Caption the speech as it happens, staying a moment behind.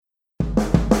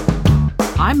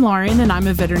I'm Lauren, and I'm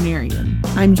a veterinarian.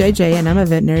 I'm JJ, and I'm a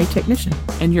veterinary technician.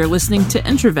 And you're listening to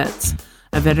Introvets,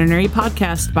 a veterinary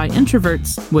podcast by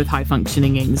introverts with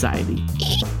high-functioning anxiety.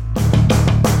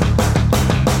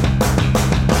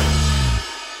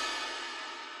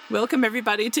 Welcome,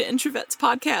 everybody, to Introvets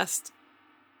Podcast.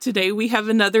 Today, we have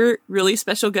another really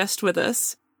special guest with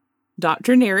us.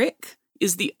 Dr. Nerick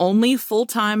is the only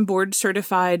full-time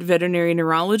board-certified veterinary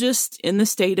neurologist in the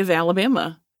state of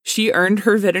Alabama. She earned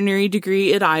her veterinary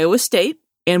degree at Iowa State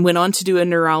and went on to do a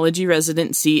neurology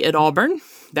residency at Auburn.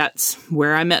 That's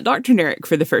where I met Dr. Nerick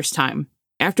for the first time.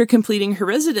 After completing her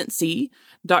residency,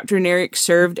 Dr. Nerick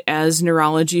served as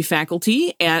neurology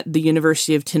faculty at the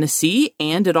University of Tennessee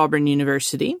and at Auburn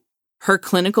University. Her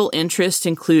clinical interests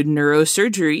include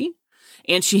neurosurgery,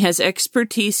 and she has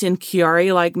expertise in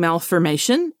Chiari-like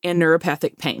malformation and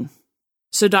neuropathic pain.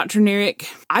 So, Dr. Nerick,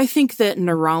 I think that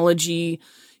neurology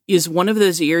is one of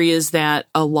those areas that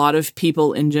a lot of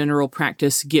people in general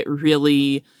practice get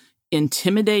really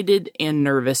intimidated and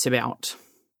nervous about.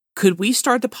 Could we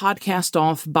start the podcast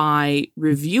off by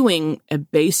reviewing a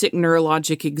basic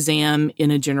neurologic exam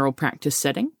in a general practice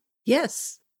setting?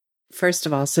 Yes. First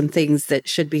of all, some things that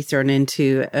should be thrown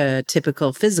into a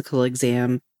typical physical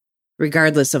exam,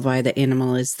 regardless of why the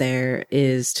animal is there,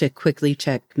 is to quickly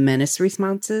check menace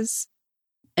responses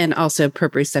and also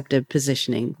proprioceptive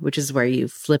positioning, which is where you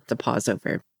flip the paws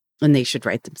over and they should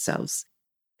right themselves.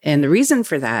 And the reason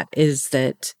for that is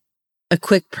that a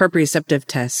quick proprioceptive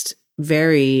test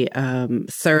very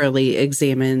thoroughly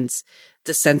examines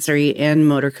the sensory and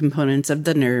motor components of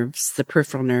the nerves, the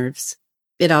peripheral nerves.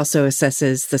 It also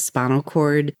assesses the spinal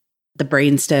cord, the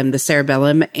brainstem, the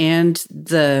cerebellum, and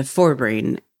the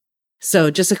forebrain.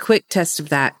 So just a quick test of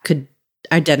that could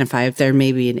identify if there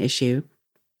may be an issue.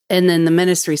 And then the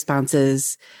menace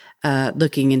responses,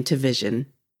 looking into vision.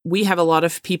 We have a lot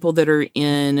of people that are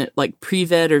in like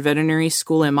pre-vet or veterinary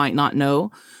school and might not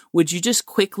know. Would you just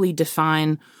quickly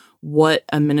define what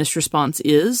a menace response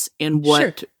is and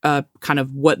what kind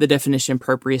of what the definition of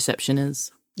proprioception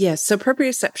is? Yes. So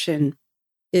proprioception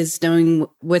is knowing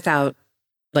without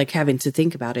like having to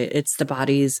think about it. It's the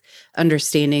body's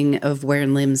understanding of where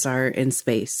limbs are in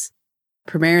space.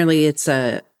 Primarily, it's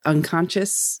a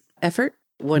unconscious effort.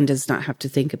 One does not have to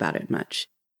think about it much,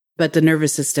 but the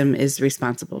nervous system is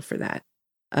responsible for that.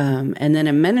 And then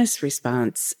a menace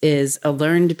response is a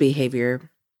learned behavior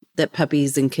that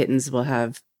puppies and kittens will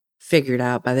have figured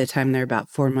out by the time they're about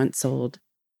 4 months old.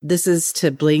 This is to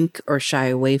blink or shy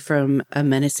away from a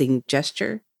menacing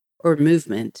gesture or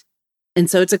movement. And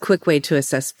so it's a quick way to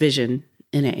assess vision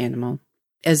in an animal,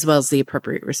 as well as the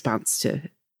appropriate response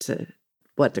to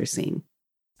what they're seeing.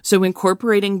 So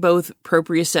incorporating both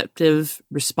proprioceptive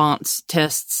response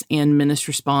tests and menace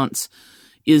response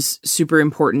is super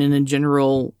important in a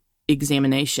general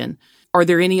examination. Are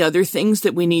there any other things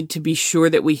that we need to be sure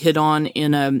that we hit on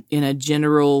in a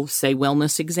general, say,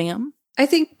 wellness exam? I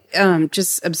think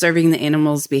just observing the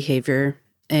animal's behavior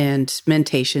and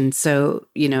mentation. So,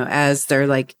 as they're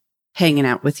like hanging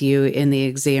out with you in the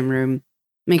exam room,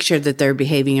 make sure that they're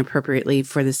behaving appropriately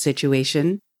for the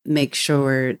situation. Make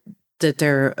sure that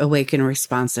they're awake and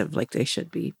responsive like they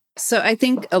should be. So I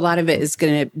think a lot of it is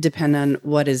going to depend on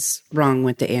what is wrong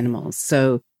with the animals.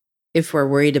 So if we're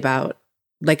worried about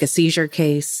like a seizure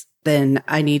case, then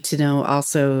I need to know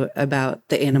also about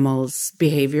the animal's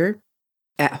behavior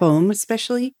at home,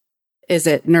 especially. Is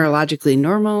it neurologically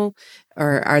normal,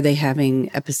 or are they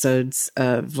having episodes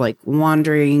of like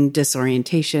wandering,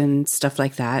 disorientation, stuff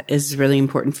like that is really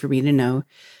important for me to know.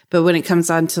 But when it comes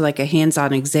on to like a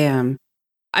hands-on exam,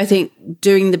 I think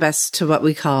doing the best to what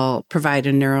we call provide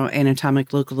a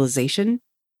neuroanatomic localization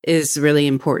is really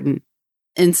important.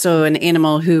 And so an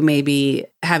animal who may be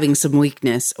having some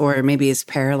weakness or maybe is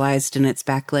paralyzed in its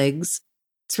back legs,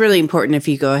 it's really important if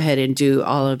you go ahead and do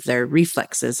all of their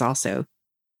reflexes also,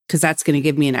 because that's going to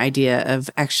give me an idea of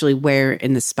actually where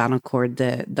in the spinal cord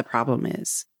the problem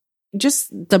is. Just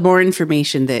the more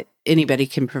information that anybody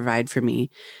can provide for me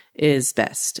is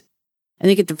best. I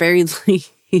think at the very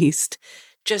least,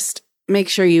 just make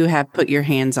sure you have put your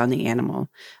hands on the animal,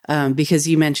 because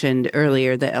you mentioned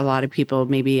earlier that a lot of people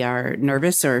maybe are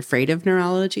nervous or afraid of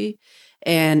neurology.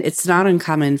 And it's not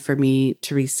uncommon for me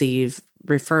to receive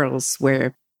referrals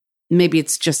where maybe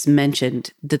it's just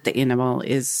mentioned that the animal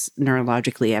is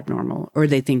neurologically abnormal or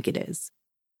they think it is,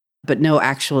 but no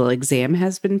actual exam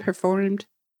has been performed.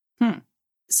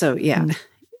 So, yeah,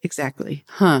 exactly.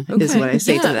 Is what I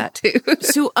say to that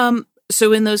too.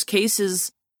 So in those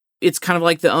cases, it's kind of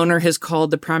like the owner has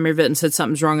called the primary vet and said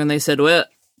something's wrong, and they said, well,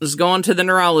 just go on to the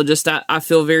neurologist. I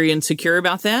feel very insecure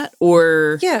about that.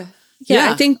 Or yeah.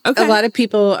 I think a lot of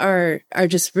people are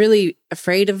just really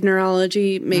afraid of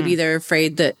neurology. Maybe they're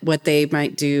afraid that what they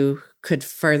might do could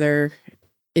further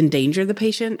endanger the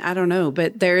patient. I don't know.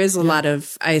 But there is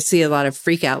I see a lot of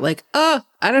freak out like, oh,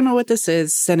 I don't know what this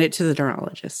is. Send it to the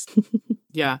neurologist.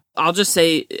 Yeah. I'll just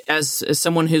say, as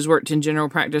someone who's worked in general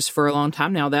practice for a long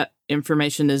time now, that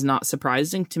information is not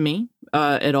surprising to me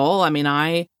at all. I mean,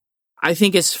 I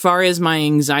think as far as my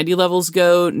anxiety levels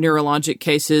go, neurologic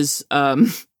cases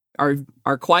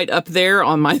are quite up there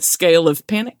on my scale of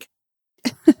panic.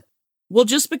 Well,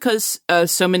 just because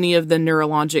so many of the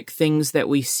neurologic things that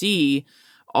we see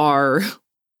are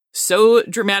so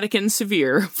dramatic and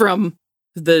severe, from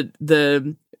the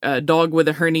dog with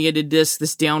a herniated disc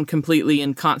that's down completely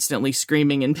and constantly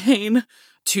screaming in pain,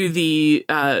 to the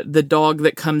dog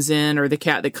that comes in, or the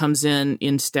cat that comes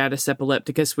in status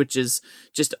epilepticus, which is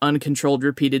just uncontrolled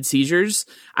repeated seizures.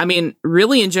 I mean,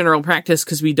 really in general practice,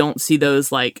 because we don't see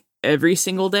those like every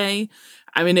single day.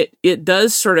 I mean, it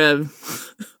does sort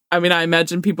of, I mean, I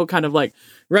imagine people kind of like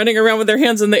running around with their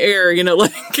hands in the air,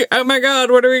 like, oh my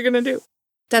God, what are we going to do?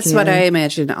 That's what I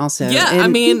imagine also. Yeah, I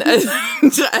mean,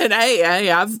 and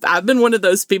I've been one of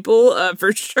those people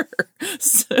for sure.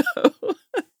 So,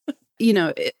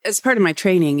 as part of my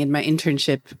training and my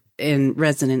internship in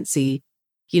residency,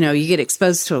 you get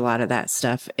exposed to a lot of that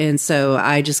stuff. And so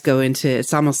I just go into,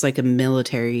 it's almost like a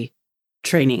military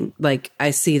training. Like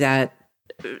I see that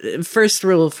first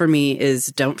rule for me is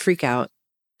don't freak out.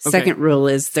 Second rule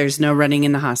is there's no running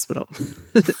in the hospital.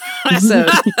 So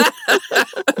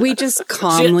we just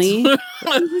calmly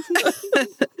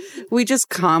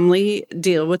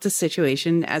deal with the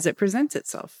situation as it presents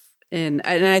itself. And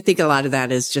I think a lot of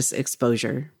that is just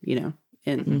exposure,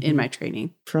 in my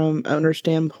training. From owner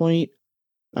standpoint,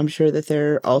 I'm sure that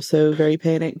they're also very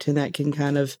panicked, and that can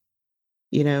kind of,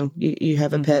 you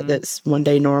have a pet that's one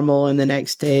day normal and the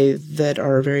next day that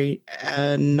are very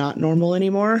not normal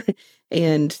anymore.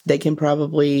 And they can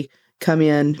probably come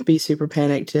in, be super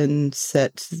panicked, and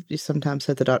sometimes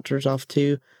set the doctors off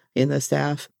too, in the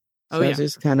staff. So it's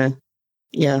just kind of,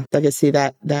 I can see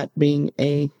that being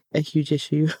a huge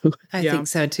issue. I think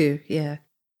so too. Yeah.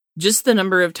 Just the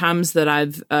number of times that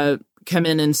I've come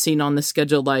in and seen on the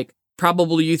schedule, like,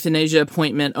 probable euthanasia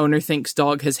appointment, owner thinks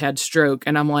dog has had stroke.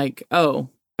 And I'm like, oh,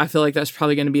 I feel like that's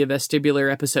probably going to be a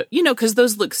vestibular episode, because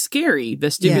those look scary.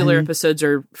 Vestibular episodes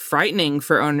are frightening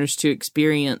for owners to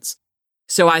experience.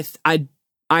 So I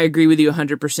agree with you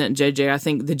 100%, JJ. I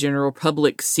think the general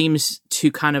public seems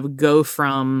to kind of go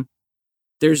from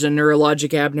there's a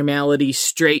neurologic abnormality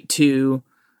straight to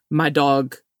my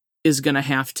dog is going to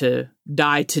have to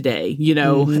die today,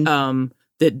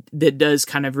 that does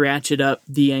kind of ratchet up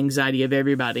the anxiety of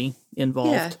everybody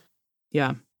involved.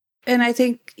 Yeah. And I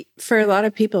think for a lot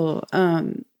of people,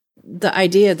 the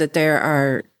idea that there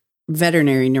are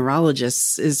veterinary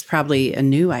neurologists is probably a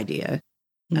new idea.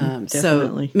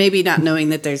 So maybe not knowing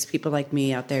that there's people like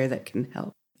me out there that can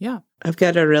help. Yeah. I've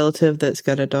got a relative that's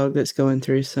got a dog that's going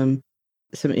through some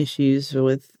issues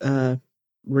with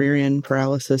rear end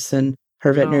paralysis, and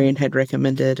her veterinarian had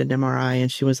recommended an MRI,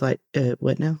 and she was like,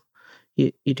 what now?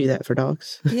 You do that for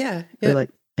dogs? Yeah. They're like,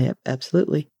 yeah,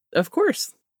 absolutely. Of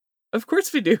course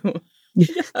we do.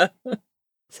 Yeah.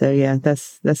 So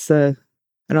that's I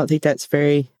don't think that's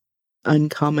very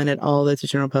uncommon at all, that the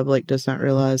general public does not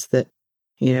realize that,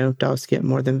 dogs get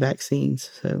more than vaccines.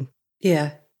 So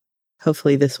yeah,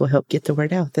 hopefully this will help get the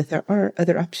word out that there are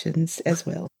other options as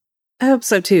well. I hope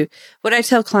so too. What I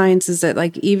tell clients is that,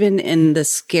 like, even in the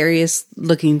scariest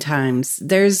looking times,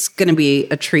 there's going to be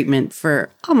a treatment for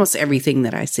almost everything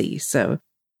that I see. So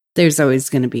there's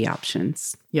always going to be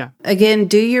options. Yeah. Again,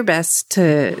 do your best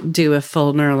to do a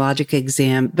full neurologic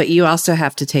exam, but you also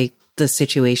have to take the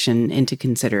situation into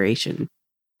consideration.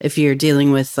 If you're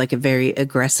dealing with like a very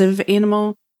aggressive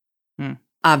animal,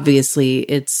 obviously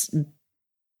it's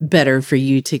better for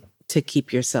you to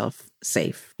keep yourself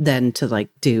safe than to like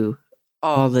do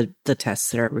all the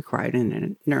tests that are required in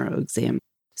a neuro exam.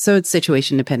 So it's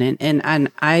situation dependent.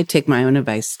 And I take my own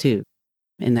advice too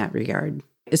in that regard,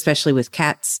 especially with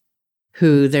cats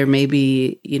who there may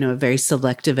be, a very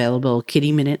select available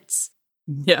kitty minutes.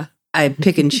 Yeah. I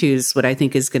pick and choose what I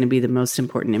think is going to be the most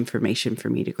important information for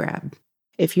me to grab.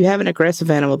 If you have an aggressive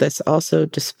animal that's also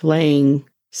displaying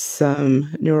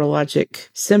some neurologic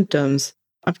symptoms,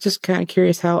 I'm just kind of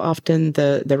curious how often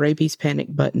the rabies panic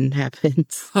button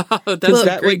happens. That's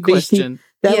a great question.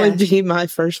 That would be my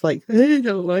first, I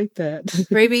don't like that.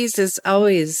 Rabies is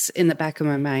always in the back of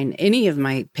my mind. Any of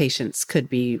my patients could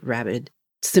be rabid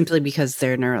simply because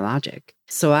they're neurologic.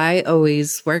 So I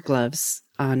always wear gloves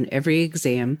on every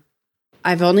exam.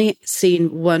 I've only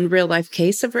seen one real life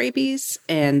case of rabies,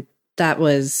 and that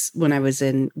was when I was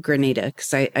in Grenada,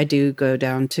 because I do go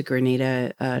down to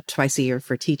Grenada twice a year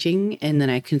for teaching, and then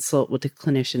I consult with the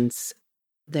clinicians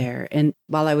there. And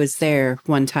while I was there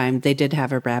one time, they did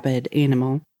have a rabid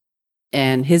animal,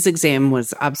 and his exam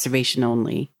was observation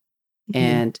only. Mm-hmm.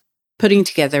 And putting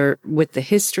together with the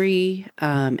history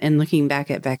and looking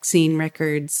back at vaccine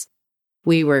records,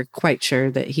 we were quite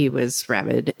sure that he was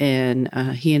rabid, and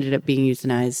he ended up being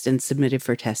euthanized and submitted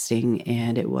for testing,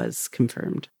 and it was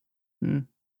confirmed.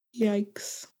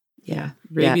 Yikes. Yeah.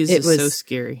 Rabies it is was so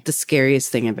scary. The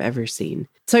scariest thing I've ever seen.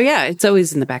 So yeah, it's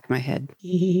always in the back of my head.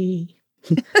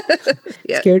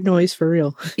 Scared noise for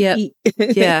real. Yeah.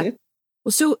 Yeah.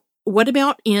 Well, so what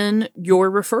about in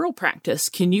your referral practice?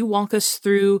 Can you walk us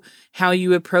through how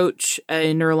you approach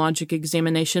a neurologic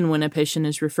examination when a patient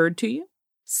is referred to you?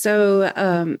 So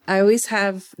I always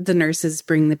have the nurses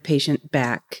bring the patient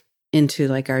back into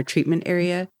like our treatment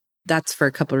area. That's for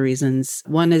a couple of reasons.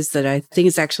 One is that I think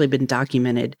it's actually been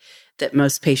documented that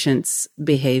most patients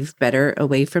behave better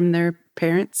away from their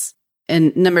parents.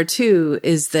 And number two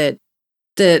is that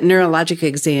the neurologic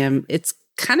exam, it's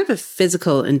kind of a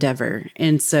physical endeavor.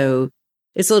 And so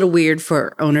it's a little weird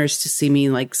for owners to see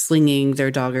me like slinging their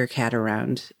dog or cat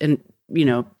around and, you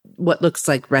know, what looks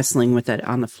like wrestling with it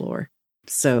on the floor.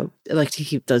 So I like to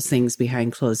keep those things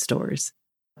behind closed doors.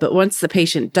 But once the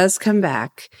patient does come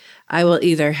back, I will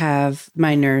either have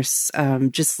my nurse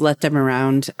just let them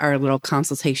around our little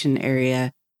consultation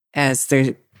area as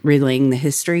they're relaying the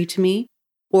history to me.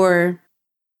 Or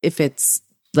if it's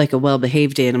like a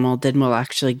well-behaved animal, then we'll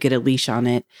actually get a leash on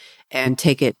it and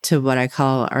take it to what I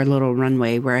call our little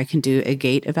runway where I can do a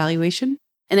gait evaluation.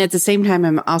 And at the same time,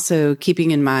 I'm also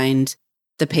keeping in mind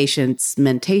the patient's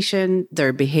mentation,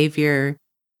 their behavior,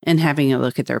 and having a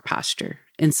look at their posture.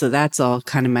 And so that's all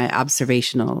kind of my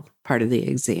observational part of the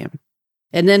exam.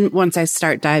 And then once I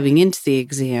start diving into the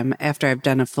exam, after I've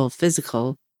done a full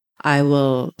physical, I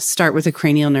will start with a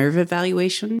cranial nerve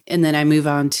evaluation, and then I move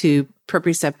on to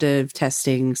proprioceptive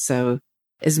testing. So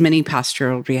as many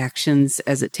postural reactions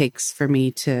as it takes for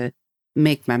me to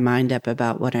make my mind up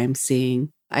about what I'm seeing.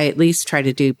 I at least try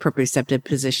to do proprioceptive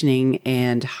positioning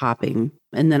and hopping,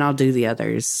 and then I'll do the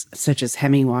others, such as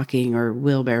hemi walking or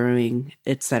wheelbarrowing,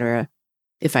 etc.,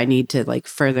 if I need to like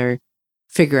further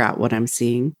figure out what I'm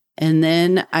seeing. And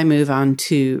then I move on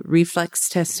to reflex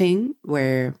testing,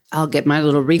 where I'll get my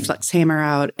little reflex hammer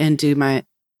out and do my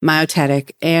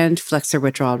myotatic and flexor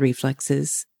withdrawal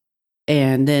reflexes,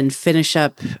 and then finish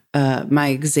up my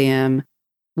exam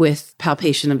with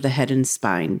palpation of the head and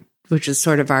spine, which is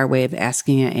sort of our way of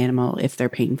asking an animal if they're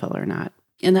painful or not.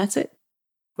 And that's it.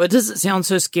 But does it sound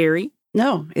so scary?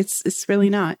 No, it's really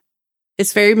not.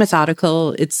 It's very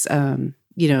methodical. It's,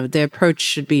 the approach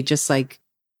should be just like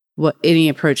what any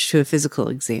approach to a physical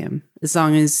exam. As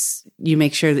long as you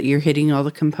make sure that you're hitting all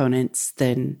the components,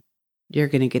 then you're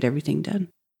going to get everything done.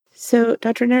 So,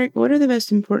 Dr. Nerick, what are the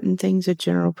most important things a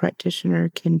general practitioner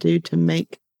can do to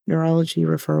make neurology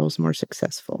referrals more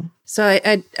successful? So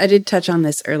I did touch on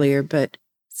this earlier, but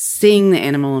seeing the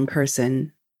animal in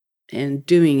person and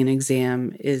doing an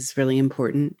exam is really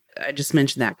important. I just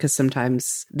mentioned that because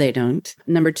sometimes they don't.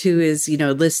 Number two is,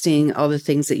 listing all the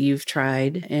things that you've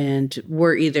tried and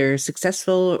were either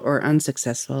successful or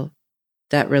unsuccessful.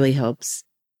 That really helps.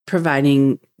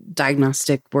 Providing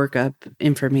diagnostic workup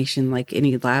information like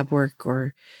any lab work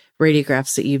or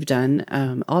radiographs that you've done.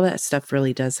 All that stuff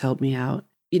really does help me out.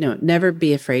 Never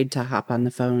be afraid to hop on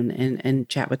the phone and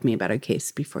chat with me about a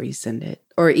case before you send it,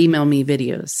 or email me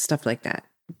videos, stuff like that.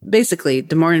 Basically,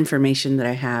 the more information that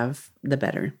I have, the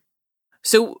better.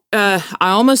 So I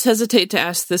almost hesitate to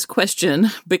ask this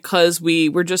question because we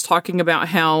were just talking about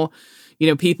how,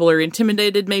 people are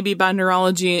intimidated maybe by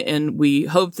neurology, and we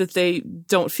hope that they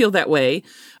don't feel that way.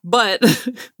 But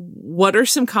what are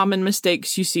some common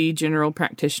mistakes you see general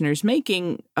practitioners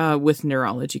making with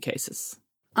neurology cases?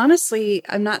 Honestly,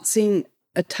 I'm not seeing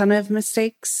a ton of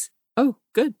mistakes. Oh,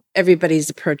 good.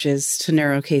 Everybody's approaches to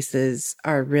neuro cases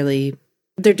are really,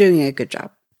 they're doing a good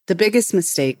job. The biggest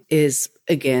mistake is,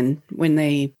 again, when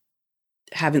they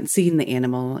haven't seen the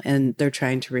animal and they're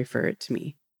trying to refer it to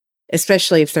me,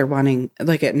 especially if they're wanting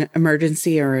like an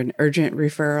emergency or an urgent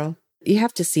referral. You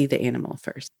have to see the animal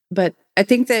first. But I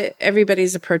think that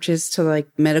everybody's approaches to like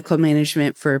medical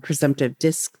management for presumptive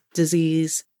disc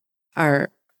disease are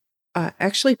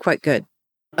actually quite good.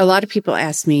 A lot of people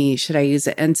ask me, should I use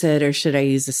an NSAID or should I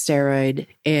use a steroid?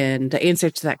 And the answer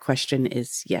to that question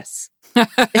is yes.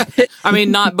 I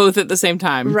mean, not both at the same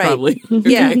time, right. Probably.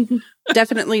 Yeah,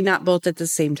 definitely not both at the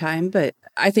same time. But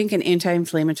I think an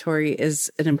anti-inflammatory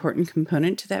is an important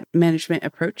component to that management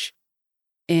approach.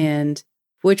 And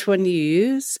Which one you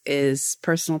use is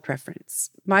personal preference.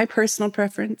 My personal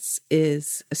preference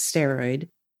is a steroid,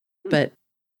 but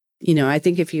I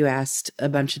think if you asked a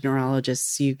bunch of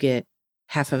neurologists, you get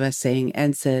half of us saying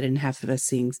NSAID and half of us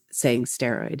saying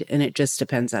steroid, and it just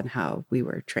depends on how we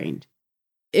were trained.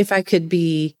 If I could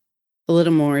be a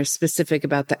little more specific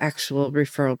about the actual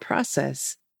referral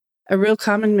process, a real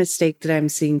common mistake that I'm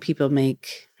seeing people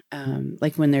make,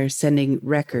 like when they're sending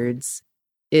records,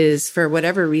 is for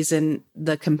whatever reason,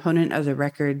 the component of the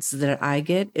records that I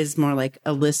get is more like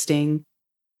a listing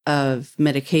of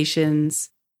medications,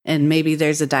 and maybe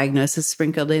there's a diagnosis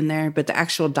sprinkled in there, but the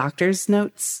actual doctor's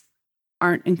notes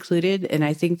aren't included. And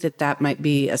I think that might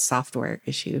be a software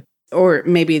issue, or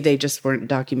maybe they just weren't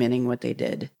documenting what they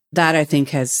did. That I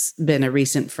think has been a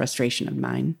recent frustration of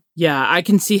mine. Yeah, I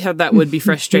can see how that would be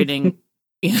frustrating.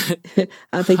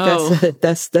 I think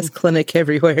that's clinic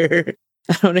everywhere.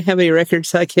 I don't know how many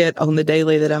records I get on the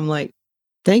daily that I'm like,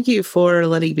 thank you for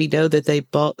letting me know that they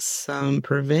bought some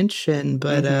prevention,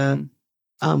 but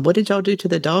what did y'all do to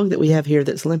the dog that we have here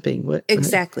that's limping? What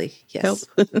exactly? Yes.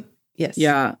 Help. Yes.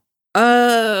 Yeah.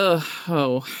 Okay.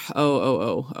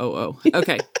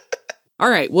 All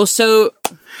right. Well, so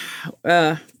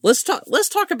let's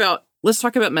talk about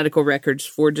medical records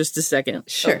for just a second.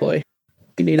 Sure. Oh boy.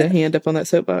 You need a hand up on that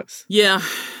soapbox? Yeah,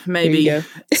 maybe. There you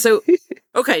go. So,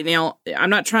 okay, now I'm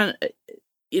not trying.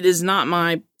 It is not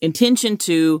my intention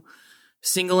to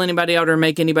single anybody out or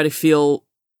make anybody feel,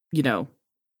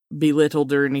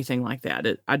 belittled or anything like that.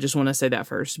 I just want to say that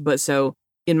first. But so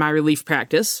in my relief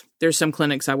practice, there's some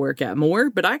clinics I work at more,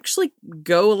 but I actually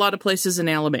go a lot of places in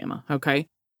Alabama. Okay.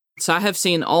 So I have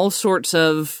seen all sorts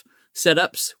of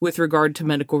setups with regard to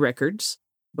medical records.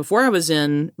 Before I was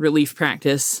in relief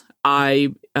practice,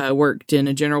 I worked in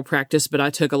a general practice, but I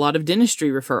took a lot of dentistry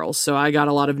referrals. So I got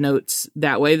a lot of notes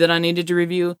that way that I needed to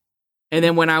review. And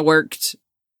then when I worked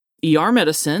ER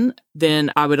medicine,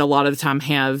 then I would a lot of the time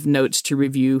have notes to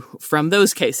review from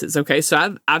those cases. Okay.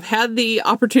 So I've had the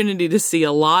opportunity to see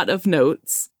a lot of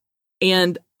notes,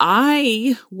 and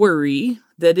I worry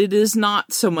that it is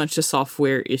not so much a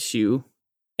software issue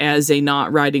as a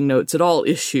not writing notes at all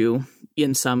issue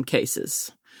in some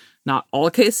cases. Not all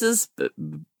cases,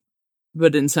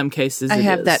 but in some cases I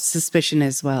have that suspicion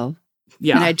as well.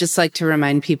 Yeah. And I'd just like to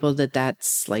remind people that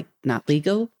that's not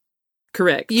legal.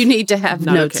 Correct. You need to have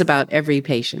notes okay. about every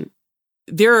patient.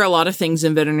 There are a lot of things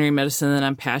in veterinary medicine that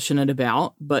I'm passionate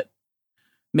about, but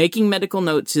making medical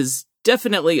notes is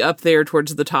definitely up there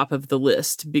towards the top of the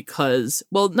list because,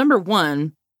 well, number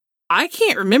one, I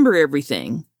can't remember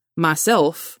everything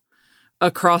myself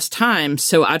across time.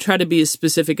 So I try to be as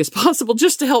specific as possible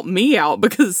just to help me out,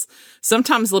 because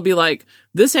sometimes they'll be like,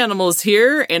 this animal is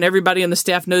here and everybody on the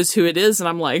staff knows who it is. And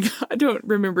I'm like, I don't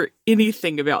remember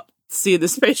anything about seeing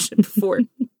this patient before.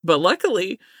 But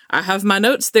luckily I have my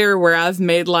notes there where I've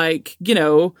made like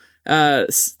a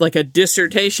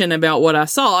dissertation about what I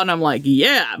saw. And I'm like,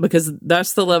 yeah, because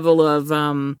that's the level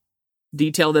of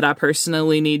detail that I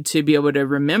personally need to be able to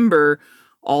remember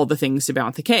all the things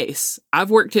about the case.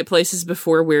 I've worked at places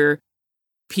before where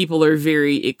people are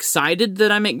very excited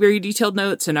that I make very detailed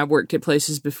notes, and I've worked at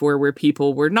places before where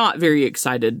people were not very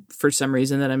excited for some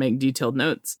reason that I make detailed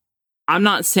notes. I'm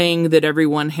not saying that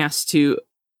everyone has to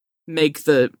make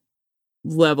the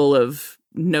level of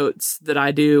notes that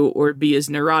I do or be as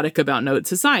neurotic about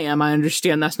notes as I am. I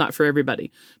understand that's not for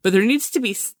everybody, but there needs to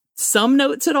be some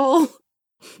notes at all.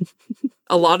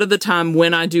 A lot of the time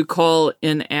when I do call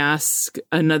and ask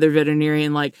another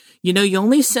veterinarian, like, you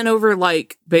only sent over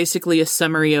basically a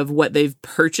summary of what they've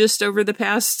purchased over the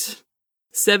past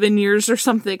 7 years or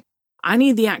something. I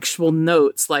need the actual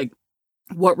notes. Like,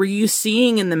 what were you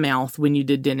seeing in the mouth when you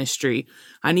did dentistry?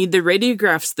 I need the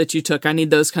radiographs that you took. I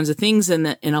need those kinds of things. And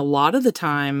a lot of the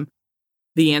time,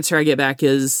 the answer I get back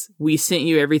is, we sent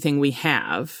you everything we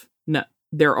have. No,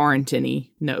 there aren't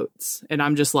any notes. And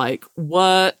I'm just like,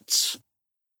 what?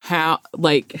 How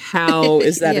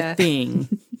is that a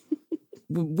thing?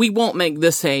 We won't make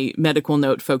this a medical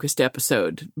note focused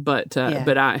episode, but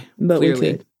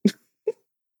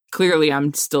clearly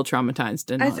I'm still traumatized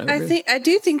and I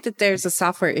do think that there's a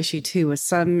software issue too with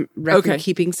some record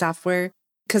keeping software,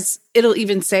 because it'll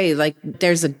even say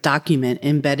there's a document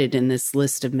embedded in this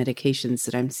list of medications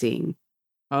that I'm seeing.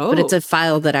 Oh. But it's a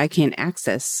file that I can't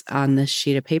access on this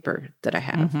sheet of paper that I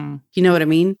have. Mm-hmm. You know what I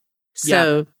mean?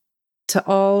 So to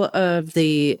all of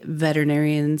the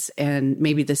veterinarians and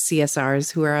maybe the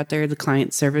CSRs who are out there, the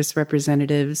client service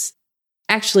representatives,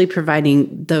 actually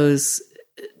providing those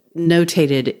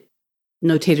notated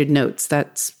notes.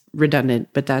 That's redundant,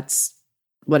 but that's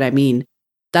what I mean.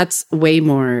 That's way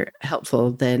more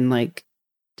helpful than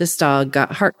this dog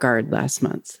got Heartgard last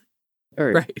month.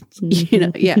 Or, Right.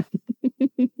 Yeah.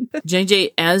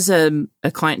 JJ, as a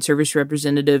client service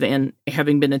representative and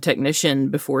having been a technician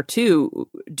before too,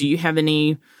 do you have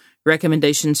any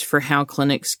recommendations for how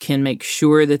clinics can make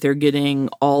sure that they're getting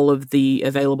all of the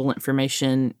available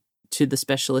information to the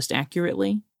specialist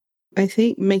accurately? I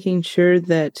think making sure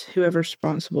that whoever's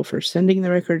responsible for sending the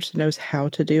records knows how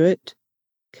to do it.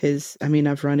 Because,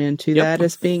 I've run into that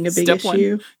as being a big Step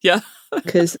issue. one. Yeah.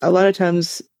 Because a lot of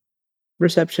times,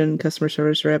 reception, customer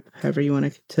service rep, however you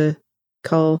want to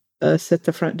call us at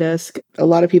the front desk, a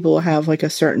lot of people will have like a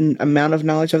certain amount of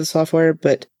knowledge of the software,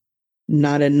 but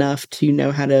not enough to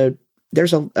know how to. In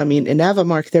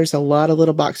Avomark, there's a lot of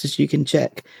little boxes you can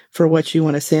check for what you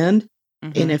want to send.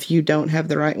 Mm-hmm. And if you don't have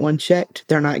the right one checked,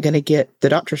 they're not going to get the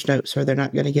doctor's notes, or they're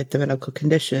not going to get the medical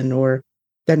condition, or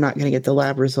they're not going to get the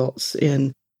lab results.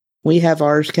 And we have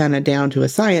ours kind of down to a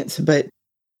science, but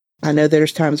I know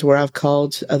there's times where I've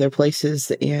called other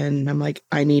places and I'm like,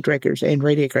 I need records and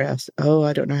radiographs. Oh,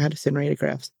 I don't know how to send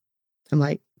radiographs. I'm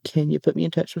like, can you put me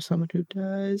in touch with someone who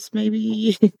does,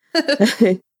 maybe?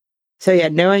 So yeah,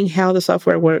 knowing how the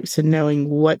software works and knowing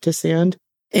what to send.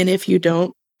 And if you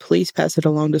don't, please pass it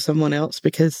along to someone else,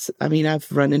 because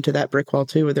I've run into that brick wall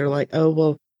too, where they're like, oh,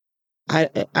 well,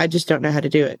 I just don't know how to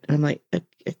do it. And I'm like, a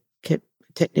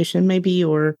technician maybe,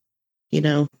 or,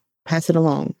 pass it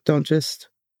along. Don't just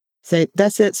say,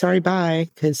 that's it, sorry, bye,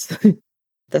 because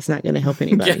that's not going to help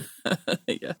anybody.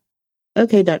 Yeah.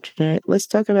 Okay, Dr. Knight, let's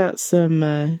talk about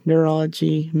some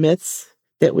neurology myths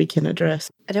that we can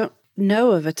address. I don't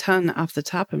know of a ton off the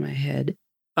top of my head.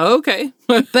 Okay.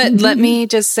 But let me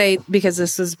just say, because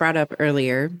this was brought up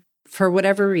earlier, for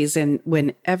whatever reason,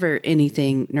 whenever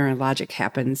anything neurologic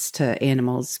happens to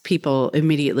animals, people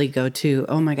immediately go to,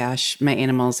 oh my gosh, my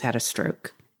animal's had a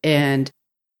stroke. And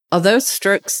although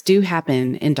strokes do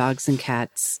happen in dogs and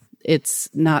cats, it's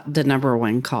not the number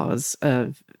one cause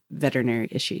of veterinary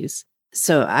issues.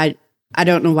 So I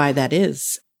don't know why that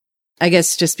is. I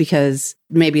guess just because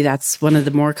maybe that's one of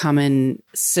the more common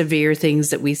severe things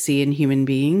that we see in human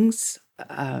beings.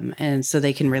 And so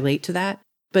they can relate to that.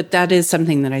 But that is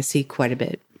something that I see quite a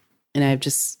bit. And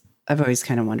I've always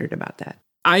kind of wondered about that.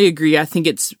 I agree. I think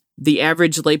it's the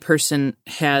average layperson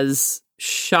has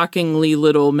shockingly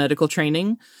little medical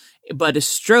training, but a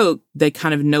stroke, they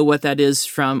kind of know what that is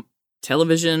from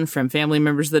television, from family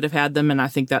members that have had them. And I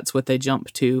think that's what they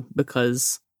jump to,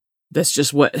 because that's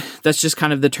just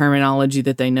kind of the terminology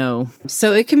that they know.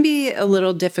 So it can be a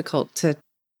little difficult to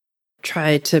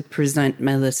try to present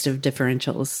my list of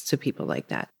differentials to people like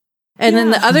that. And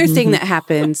then the other thing that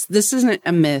happens, this isn't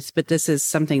a myth, but this is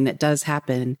something that does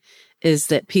happen, is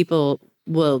that people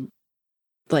will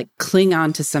like cling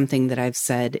on to something that I've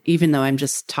said, even though I'm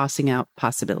just tossing out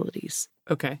possibilities.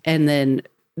 Okay. And then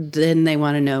they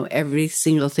want to know every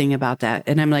single thing about that.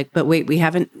 And I'm like, but wait, we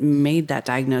haven't made that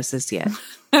diagnosis yet.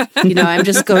 I'm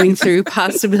just going through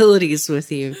possibilities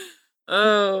with you.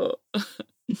 Oh.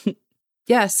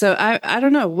 Yeah. So I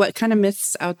don't know. What kind of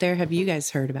myths out there have you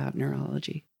guys heard about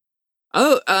neurology?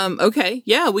 Oh, okay.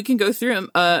 Yeah, we can go through them.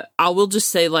 I will just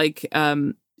say,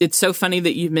 it's so funny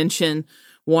that you mentioned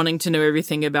wanting to know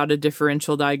everything about a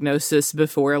differential diagnosis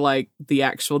before, the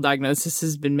actual diagnosis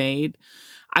has been made.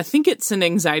 I think it's an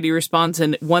anxiety response,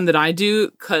 and one that I do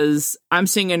because I'm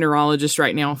seeing a neurologist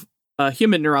right now, a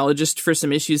human neurologist, for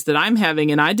some issues that I'm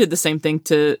having, and I did the same thing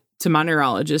to my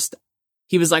neurologist.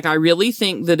 He was like, I really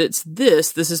think that it's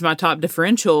this. This is my top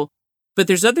differential, but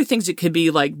there's other things it could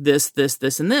be like this, this,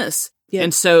 this, and this. Yeah.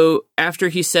 And so after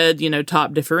he said,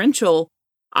 top differential,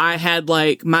 I had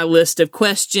my list of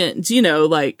questions,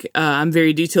 I'm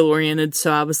very detail oriented.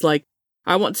 So I was like,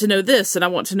 I want to know this, and I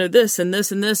want to know this, and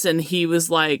this, and this. And he was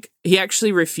like, he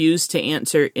actually refused to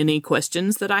answer any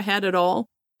questions that I had at all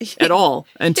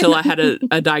until I had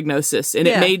a diagnosis. And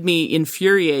it made me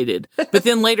infuriated. But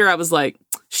then later I was like,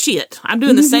 shit, I'm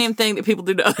doing the same thing that people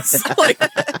do to us.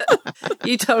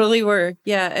 You totally were.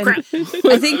 Yeah. And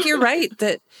I think you're right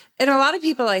and a lot of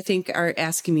people I think are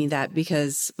asking me that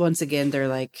because once again, they're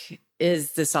like,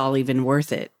 is this all even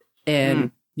worth it?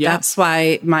 And that's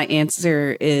why my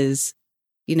answer is,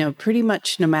 pretty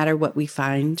much no matter what we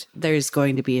find, there's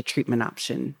going to be a treatment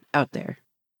option out there,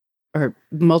 or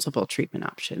multiple treatment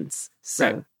options. So,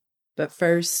 right. But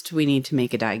first we need to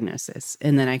make a diagnosis,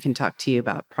 and then I can talk to you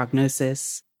about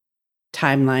prognosis,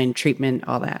 timeline, treatment,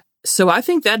 all that. So I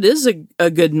think that is a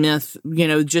good myth,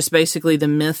 just basically the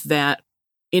myth that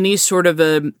any sort of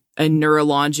a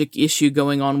neurologic issue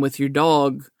going on with your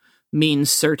dog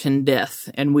means certain death,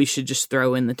 and we should just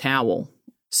throw in the towel.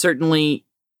 Certainly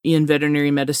in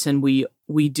veterinary medicine,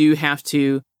 we do have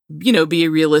to be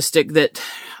realistic that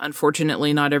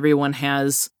unfortunately not everyone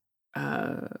has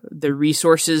the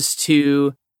resources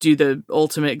to do the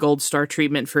ultimate gold star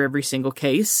treatment for every single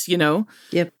case,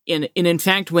 Yep. And in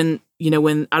fact, when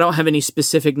I don't have any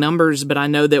specific numbers, but I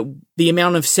know that the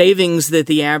amount of savings that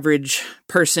the average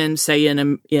person, say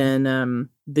in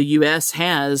the US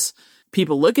has,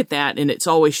 people look at that and it's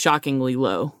always shockingly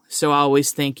low. So I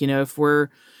always think, if we're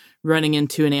running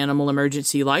into an animal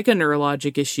emergency like a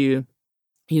neurologic issue,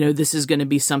 this is going to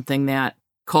be something that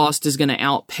cost is going to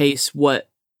outpace what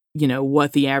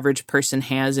the average person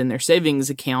has in their savings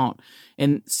account.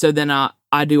 And so then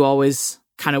I do always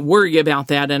kind of worry about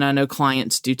that. And I know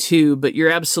clients do too, but you're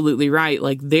absolutely right.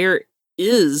 Like there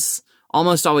is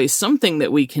almost always something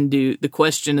that we can do. The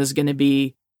question is going to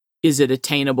be, is it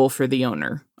attainable for the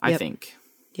owner? I think.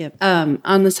 Yep.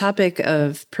 On the topic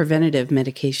of preventative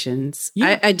medications,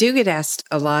 I do get asked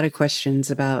a lot of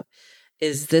questions about,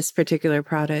 is this particular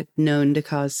product known to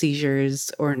cause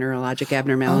seizures or neurologic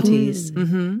abnormalities?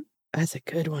 Mm-hmm. That's a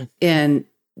good one. And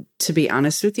to be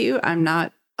honest with you, I'm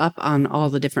not up on all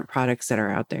the different products that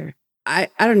are out there. I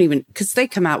don't even, because they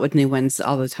come out with new ones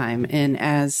all the time. And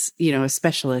as, a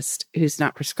specialist who's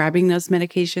not prescribing those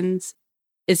medications,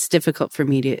 it's difficult for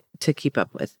me to keep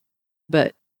up with.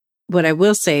 But what I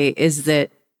will say is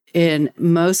that in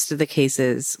most of the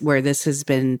cases where this has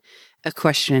been a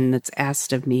question that's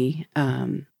asked of me,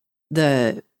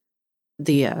 the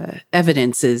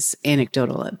evidence is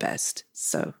anecdotal at best.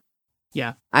 So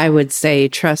yeah, I would say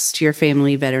trust your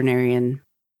family veterinarian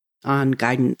on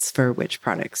guidance for which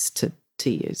products to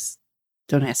use.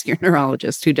 Don't ask your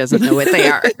neurologist who doesn't know what they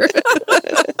are.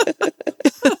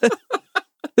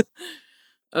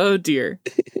 Oh dear.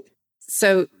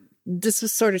 So this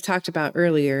was sort of talked about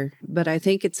earlier, but I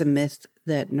think it's a myth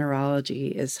that neurology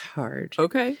is hard.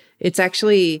 Okay. It's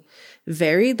actually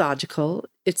very logical.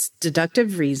 It's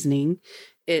deductive reasoning.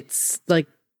 It's like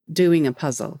doing a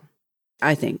puzzle,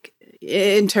 I think,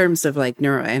 in terms of like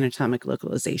neuroanatomic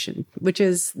localization, which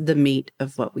is the meat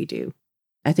of what we do.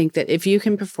 I think that if you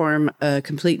can perform a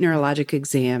complete neurologic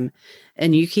exam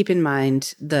and you keep in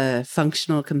mind the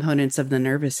functional components of the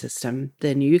nervous system,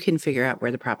 then you can figure out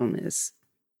where the problem is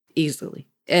easily.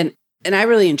 And I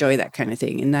really enjoy that kind of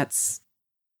thing. And that's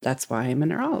why I'm a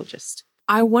neurologist.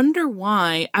 I wonder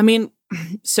why. I mean,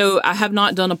 so I have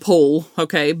not done a poll,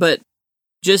 okay, but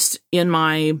just in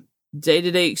my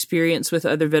day-to-day experience with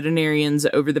other veterinarians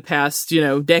over the past,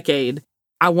 decade,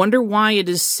 I wonder why it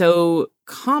is so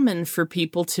common for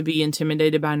people to be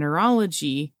intimidated by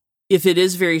neurology if it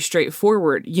is very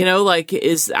straightforward.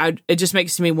 It just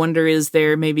makes me wonder, is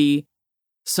there maybe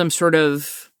some sort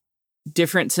of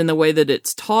difference in the way that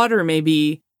it's taught, or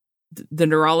maybe the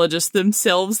neurologists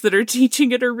themselves that are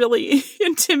teaching it are really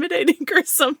intimidating or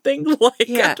something?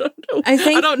 I don't know.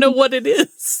 I don't know what it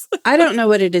is. I don't know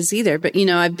what it is either, but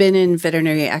I've been in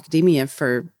veterinary academia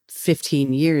for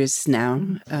 15 years now.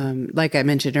 Like I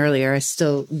mentioned earlier, I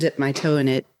still dip my toe in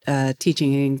it,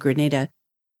 teaching in Grenada.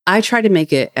 I try to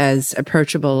make it as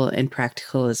approachable and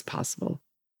practical as possible.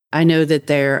 I know that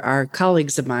there are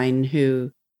colleagues of mine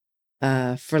who,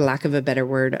 for lack of a better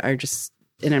word, are just,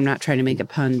 and I'm not trying to make a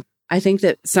pun, I think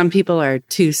that some people are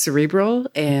too cerebral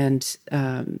and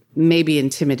maybe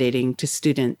intimidating to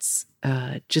students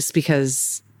just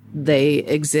because they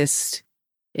exist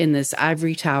in this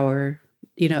ivory tower,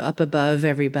 up above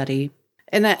everybody.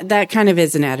 And that kind of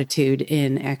is an attitude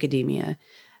in academia.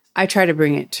 I try to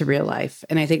bring it to real life.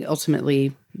 And I think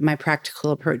ultimately my practical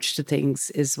approach to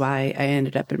things is why I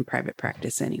ended up in private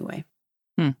practice anyway.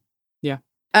 Yeah.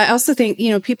 I also think,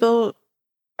 people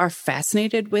are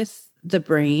fascinated with the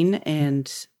brain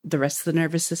and the rest of the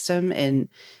nervous system. And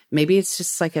maybe it's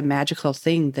just like a magical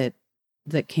thing that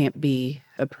can't be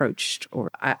approached, or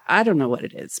I don't know what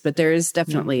it is, but there is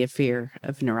definitely a fear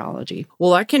of neurology.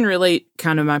 Well, I can relate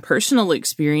kind of my personal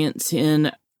experience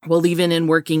even in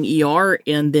working ER,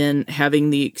 and then having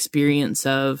the experience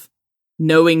of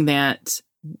knowing that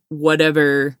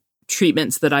whatever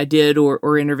treatments that I did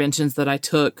or interventions that I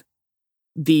took,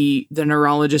 the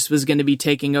neurologist was going to be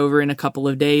taking over in a couple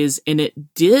of days. And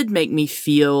it did make me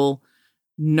feel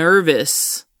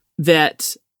nervous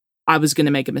that I was going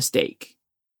to make a mistake.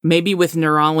 Maybe with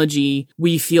neurology,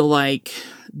 we feel like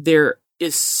there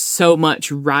is so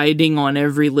much riding on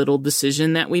every little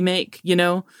decision that we make,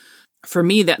 For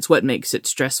me, that's what makes it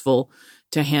stressful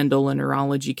to handle a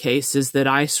neurology case, is that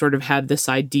I sort of have this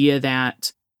idea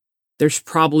that there's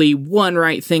probably one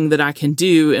right thing that I can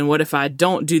do. And what if I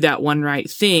don't do that one right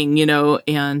thing,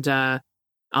 and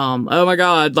oh my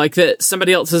God, like that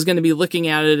somebody else is going to be looking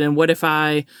at it. And what if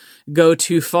I go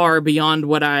too far beyond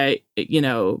what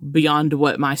beyond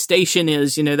what my station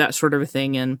is, that sort of a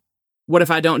thing. And what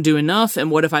if I don't do enough?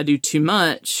 And what if I do too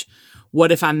much?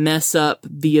 What if I mess up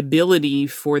the ability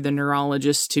for the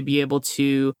neurologist to be able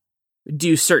to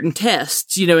do certain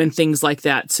tests, and things like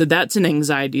that. So that's an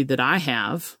anxiety that I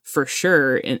have for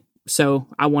sure. And so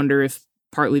I wonder if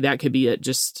partly that could be it,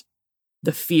 just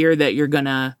the fear that you're going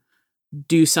to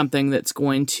do something that's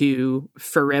going to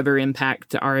forever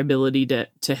impact our ability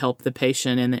to help the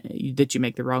patient and that you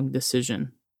make the wrong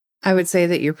decision. I would say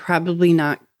that you're probably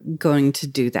not going to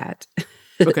do that.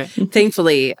 Okay.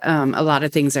 Thankfully, a lot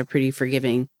of things are pretty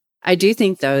forgiving. I do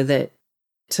think, though, that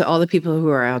to all the people who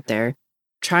are out there,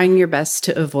 trying your best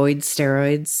to avoid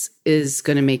steroids is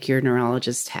going to make your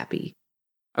neurologist happy.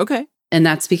 Okay. And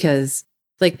that's because,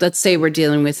 let's say we're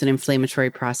dealing with an inflammatory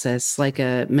process like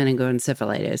a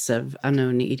meningoencephalitis of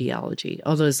unknown etiology,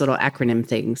 all those little acronym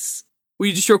things. Will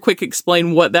you just real quick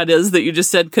explain what that is that you just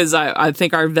said? Because I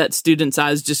think our vet students'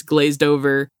 eyes just glazed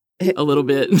over a little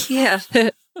bit. Yeah.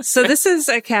 So this is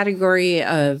a category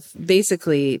of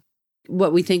basically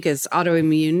what we think is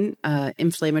autoimmune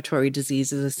inflammatory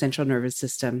disease of the central nervous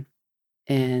system.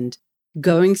 And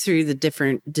going through the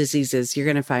different diseases, you're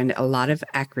going to find a lot of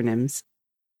acronyms.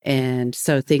 And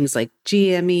so things like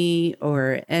GME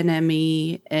or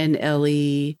NME,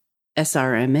 NLE,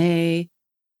 SRMA,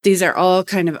 these are all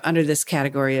kind of under this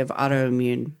category of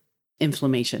autoimmune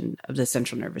inflammation of the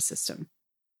central nervous system.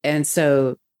 And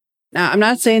so now I'm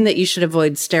not saying that you should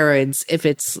avoid steroids if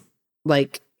it's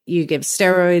like you give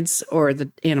steroids or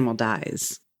the animal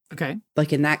dies. Okay.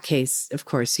 Like in that case, of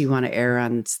course, you want to err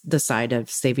on the side of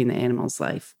saving the animal's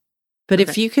life. But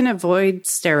if you can avoid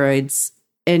steroids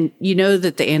and you know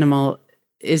that the animal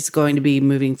is going to be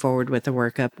moving forward with a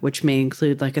workup, which may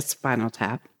include like a spinal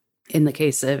tap in the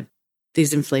case of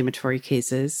these inflammatory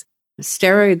cases,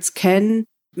 steroids can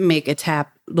make a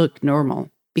tap look normal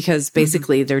because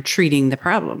basically they're treating the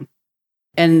problem.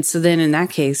 And so then in that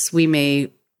case, we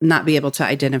may not be able to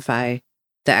identify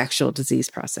the actual disease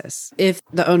process. If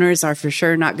the owners are for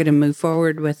sure not going to move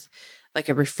forward with like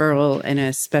a referral and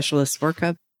a specialist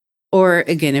workup, or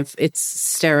again, if it's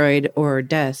steroid or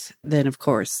death, then of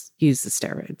course, use the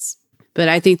steroids. But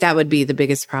I think that would be the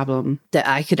biggest problem that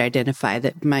I could identify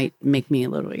that might make me a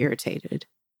little irritated.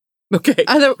 Okay.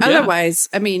 Otherwise,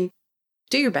 I mean,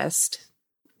 do your best.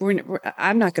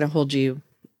 I'm not going to hold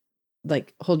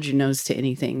your nose to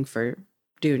anything for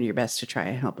doing your best to try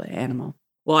and help an animal.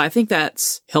 Well, I think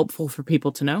that's helpful for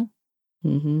people to know.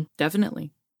 Mm-hmm.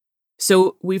 Definitely.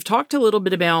 So we've talked a little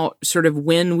bit about sort of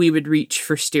when we would reach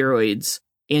for steroids.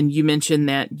 And you mentioned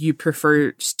that you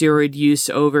prefer steroid use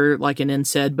over like an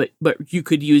NSAID, but you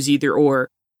could use either or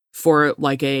for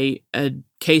like a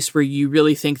case where you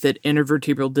really think that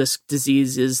intervertebral disc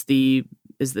disease is the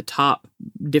top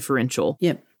differential.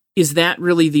 Yep. Is that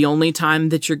really the only time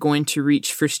that you're going to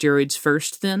reach for steroids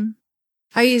first then?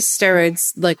 I use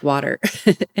steroids like water.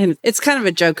 And it's kind of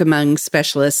a joke among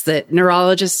specialists that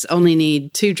neurologists only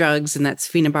need 2 drugs, and that's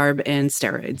phenobarb and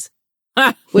steroids.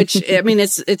 Which, I mean,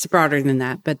 it's broader than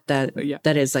that, but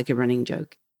that is like a running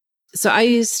joke. So I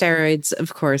use steroids,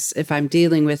 of course, if I'm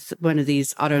dealing with one of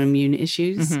these autoimmune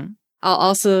issues. Mm-hmm. I'll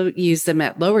also use them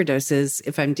at lower doses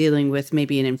if I'm dealing with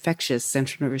maybe an infectious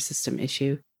central nervous system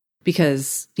issue,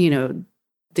 because, the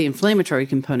inflammatory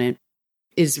component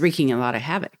is wreaking a lot of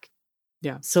havoc.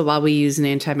 Yeah. So while we use an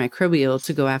antimicrobial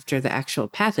to go after the actual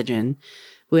pathogen,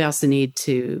 we also need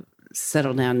to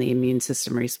settle down the immune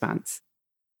system response.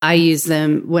 I use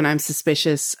them when I'm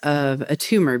suspicious of a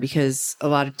tumor because a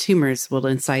lot of tumors will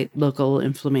incite local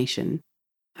inflammation.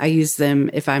 I use them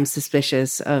if I'm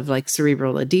suspicious of like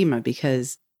cerebral edema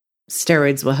because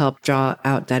steroids will help draw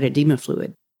out that edema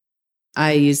fluid.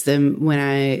 I use them when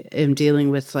I am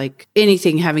dealing with like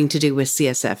anything having to do with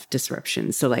CSF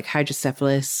disruption. So like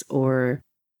hydrocephalus or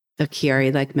a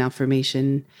Chiari-like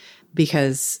malformation,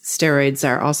 because steroids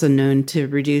are also known to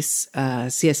reduce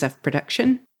CSF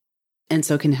production and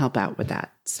so can help out with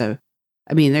that. So,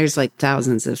 I mean, there's like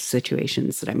thousands of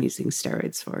situations that I'm using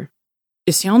steroids for.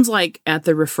 It sounds like at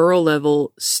the referral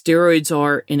level, steroids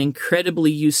are an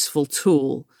incredibly useful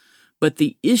tool, but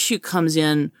the issue comes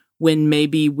in when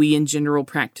maybe we in general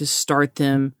practice start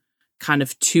them kind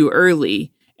of too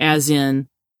early, as in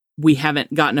we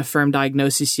haven't gotten a firm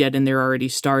diagnosis yet and they're already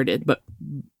started. But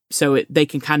so they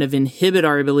can kind of inhibit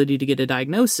our ability to get a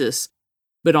diagnosis.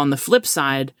 But on the flip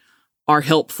side, are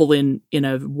helpful in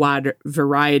a wide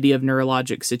variety of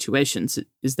neurologic situations.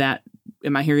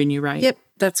 Am I hearing you right? Yep,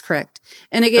 that's correct.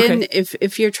 And again,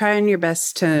 if you're trying your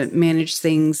best to manage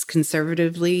things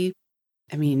conservatively,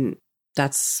 I mean,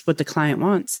 that's what the client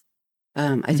wants,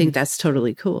 I think that's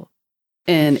totally cool.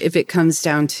 And if it comes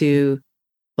down to,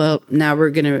 well, now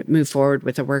we're going to move forward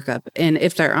with a workup. And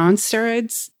if they're on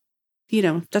steroids,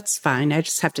 that's fine. I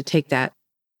just have to take that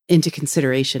into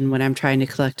consideration when I'm trying to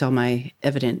collect all my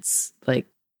evidence, like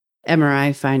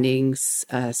MRI findings,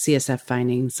 CSF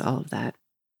findings, all of that.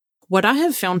 What I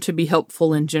have found to be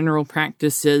helpful in general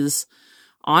practice is,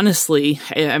 honestly,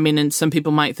 I mean, and some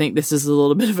people might think this is a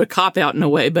little bit of a cop-out in a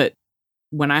way, but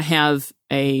when I have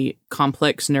a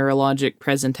complex neurologic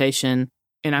presentation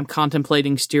and I'm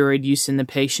contemplating steroid use in the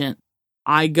patient,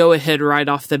 I go ahead right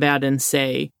off the bat and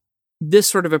say, this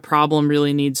sort of a problem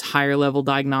really needs higher level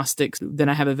diagnostics than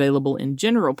I have available in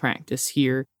general practice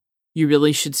here. You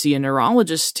really should see a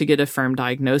neurologist to get a firm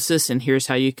diagnosis, and here's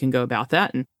how you can go about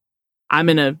that. And I'm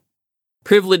in a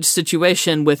privileged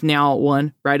situation with now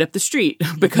one right up the street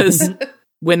because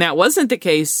when that wasn't the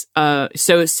case,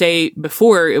 so say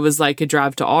before it was like a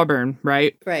drive to Auburn,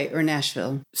 right? Right, or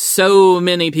Nashville. So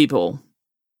many people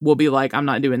will be like, I'm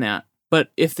not doing that.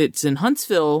 But if it's in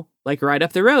Huntsville, like right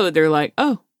up the road, they're like,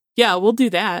 oh, yeah, we'll do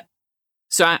that.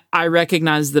 So I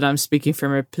recognize that I'm speaking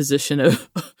from a position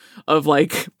of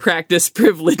like practice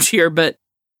privilege here, but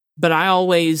I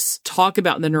always talk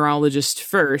about the neurologist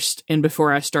first, and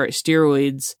before I start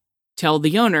steroids, tell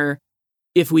the owner,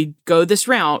 if we go this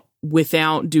route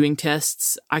without doing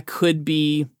tests, I could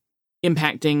be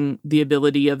impacting the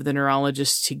ability of the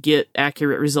neurologist to get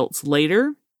accurate results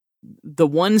later. The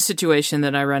one situation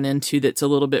that I run into that's a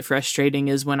little bit frustrating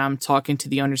is when I'm talking to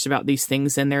the owners about these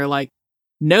things and they're like,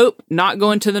 nope, not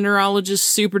going to the neurologist,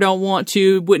 super don't want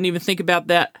to, wouldn't even think about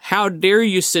that. How dare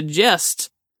you suggest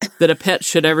that a pet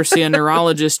should ever see a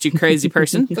neurologist, you crazy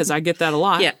person, because I get that a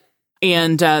lot. Yeah.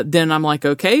 And then I'm like,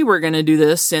 okay, we're going to do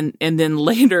this. And then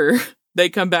later they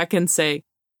come back and say,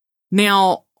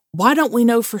 now, why don't we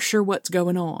know for sure what's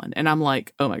going on? And I'm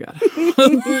like, oh my God.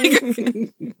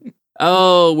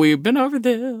 Oh, we've been over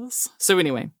this. So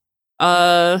anyway,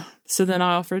 so then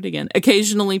I offer it again.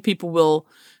 Occasionally people will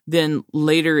then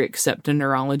later accept a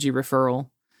neurology referral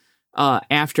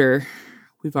after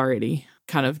we've already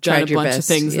kind of done a bunch of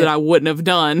things that I wouldn't have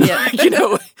done,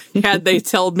 had they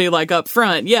told me like up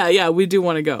front, we do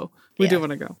want to go. We do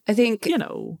want to go. I think,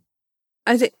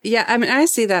 I mean, I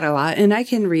see that a lot, and I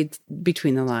can read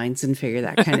between the lines and figure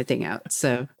that kind of thing out.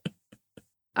 So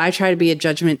I try to be a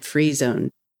judgment-free zone.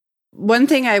 One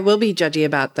thing I will be judgy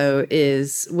about, though,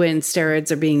 is when steroids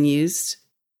are being used,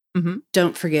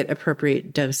 don't forget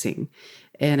appropriate dosing.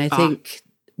 And I think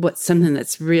something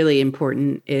that's really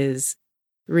important is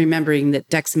remembering that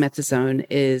dexamethasone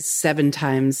is 7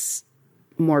 times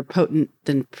more potent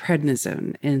than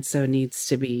prednisone, and so needs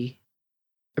to be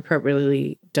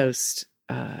appropriately dosed,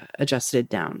 adjusted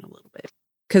down a little bit.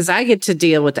 Because I get to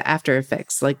deal with the after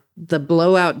effects, like the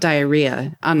blowout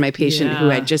diarrhea on my patient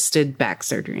who I just did back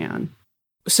surgery on.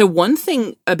 So one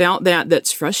thing about that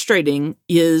that's frustrating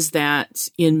is that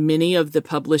in many of the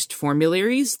published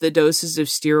formularies, the doses of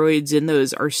steroids in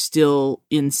those are still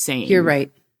insane. You're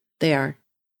right. They are.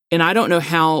 And I don't know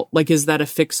how, like, is that a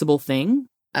fixable thing?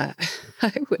 I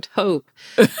would hope.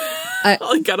 I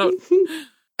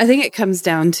think it comes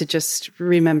down to just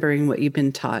remembering what you've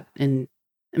been taught. And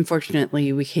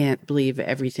unfortunately, we can't believe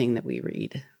everything that we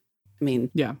read. I mean,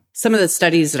 some of the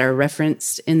studies that are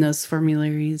referenced in those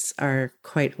formularies are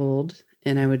quite old,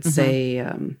 and I would say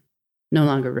no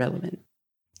longer relevant.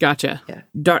 Gotcha. Yeah.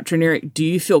 Dr. Nerick, do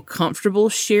you feel comfortable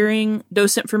sharing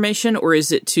dose information, or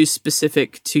is it too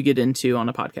specific to get into on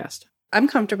a podcast? I'm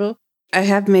comfortable. I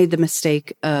have made the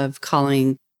mistake of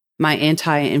calling my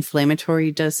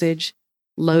anti-inflammatory dosage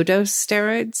low-dose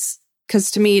steroids, because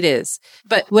to me it is.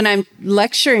 But when I'm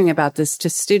lecturing about this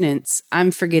to students, I'm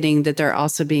forgetting that they're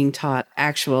also being taught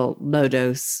actual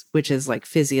low-dose, which is like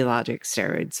physiologic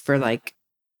steroids for like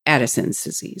Addison's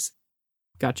disease.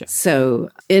 Gotcha. So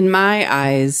in my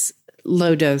eyes,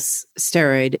 low-dose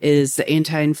steroid is the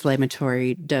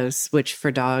anti-inflammatory dose, which for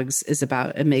dogs is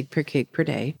about 1 mg per kg per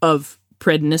day. Of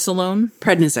prednisolone?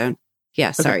 Prednisone.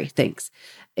 Yeah, sorry. Okay. Thanks.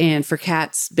 And for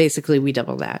cats, basically we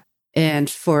double that. And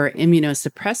for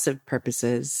immunosuppressive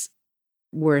purposes,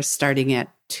 we're starting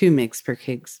at 2 mg per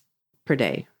kg per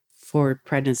day for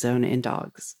prednisone in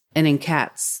dogs. And in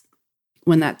cats,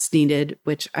 when that's needed,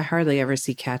 which I hardly ever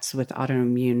see cats with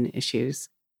autoimmune issues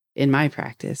in my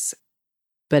practice.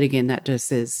 But again, that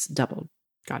dose is doubled.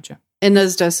 Gotcha. And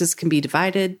those doses can be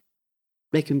divided.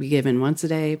 They can be given once a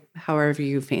day, however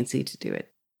you fancy to do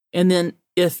it. And then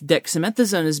if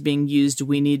dexamethasone is being used,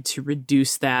 we need to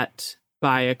reduce that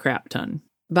by a crap ton.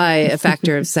 By a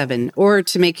factor of 7. Or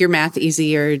to make your math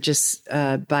easier, just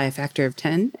by a factor of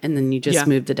 10. And then you just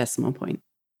move the decimal point.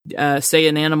 say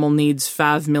an animal needs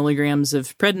 5 milligrams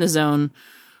of prednisone,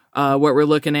 what we're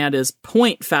looking at is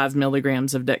 0.5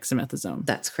 milligrams of dexamethasone.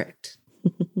 That's correct.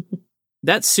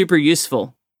 That's super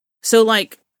useful. So,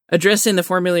 like, addressing the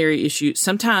formulary issue,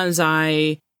 sometimes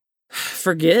I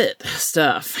forget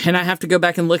stuff and I have to go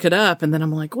back and look it up, and then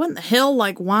I'm like, what in the hell?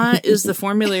 Like, why is the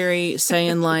formulary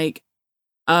saying, like,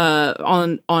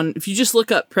 on if you just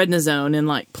look up prednisone and,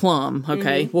 like, plum,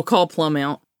 okay, we'll call plum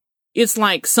out. It's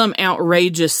like some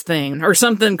outrageous thing or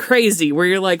something crazy where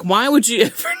you're like, why would you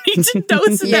ever need to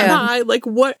dose it that high? Like,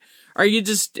 what? Are you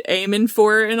just aiming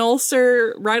for an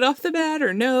ulcer right off the bat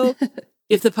or no?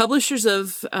 If the publishers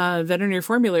of veterinary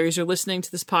formularies are listening to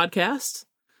this podcast,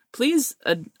 please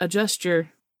adjust your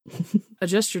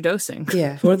dosing.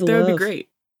 Yeah. For the That would be love. great.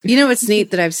 You know what's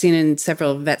neat that I've seen in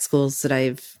several vet schools that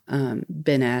I've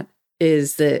been at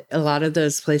is that a lot of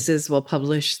those places will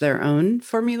publish their own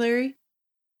formulary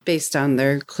based on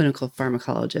their clinical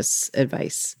pharmacologist's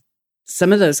advice.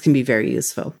 Some of those can be very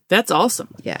useful. That's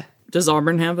awesome. Yeah. Does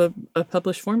Auburn have a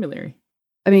published formulary?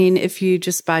 I mean, if you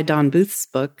just buy Don Booth's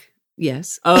book,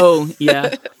 yes. Oh,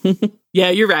 yeah. Yeah,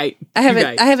 you're right. I You're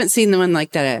right. haven't seen the one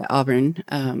like that at Auburn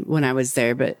when I was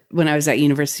there, but when I was at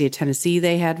University of Tennessee,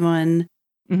 they had one.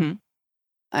 Mm-hmm.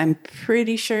 I'm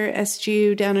pretty sure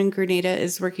SGU down in Grenada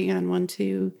is working on one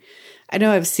too. I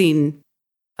know I've seen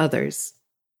others.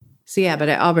 So yeah, but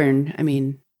at Auburn, I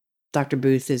mean, Dr.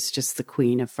 Booth is just the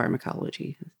queen of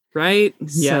pharmacology. Right?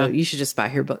 So Yeah. you should just buy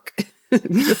her book.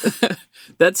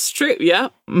 That's true. Yeah.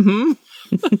 Mm-hmm.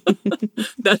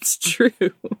 That's true.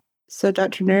 So,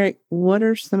 Dr. Narek, what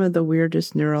are some of the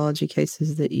weirdest neurology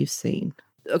cases that you've seen?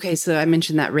 Okay, so I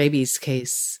mentioned that rabies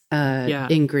case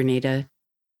in Grenada.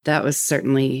 That was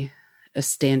certainly a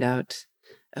standout.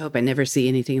 I hope I never see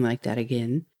anything like that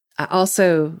again. I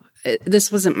also,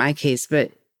 this wasn't my case,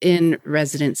 but in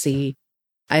residency,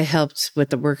 I helped with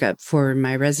the workup for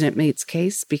my resident mate's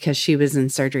case because she was in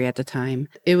surgery at the time.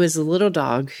 It was a little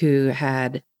dog who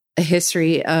had a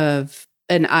history of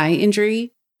an eye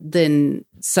injury, then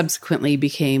subsequently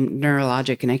became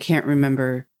neurologic. And I can't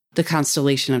remember the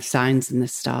constellation of signs in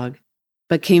this dog,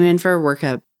 but came in for a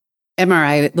workup.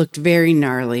 MRI, it looked very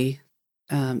gnarly,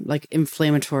 like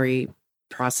inflammatory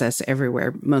process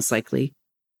everywhere, most likely.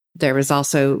 There was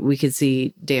also, we could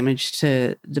see damage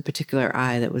to the particular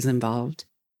eye that was involved.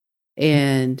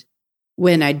 And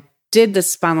when I did the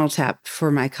spinal tap for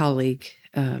my colleague,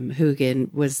 who again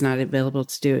was not available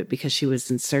to do it because she was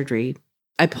in surgery,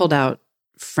 I pulled out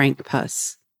frank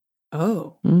pus.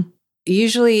 Oh.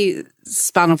 Usually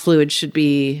spinal fluid should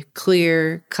be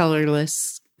clear,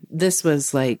 colorless. This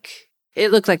was like,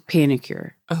 it looked like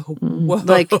panicure, Oh. Whoa.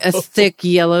 like a thick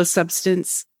yellow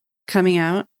substance coming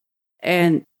out.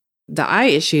 And the eye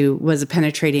issue was a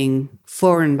penetrating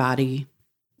foreign body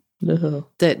Ugh.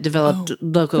 that developed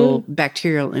local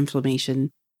bacterial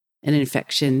inflammation and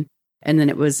infection. And then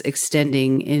it was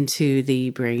extending into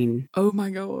the brain. Oh my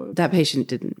God. That patient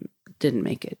didn't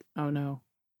make it. Oh no.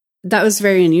 That was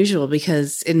very unusual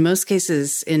because in most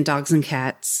cases in dogs and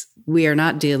cats, we are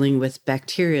not dealing with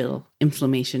bacterial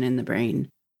inflammation in the brain.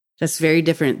 That's very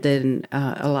different than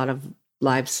a lot of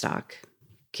livestock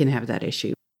can have that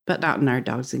issue, but not in our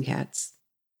dogs and cats.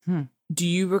 Do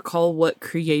you recall what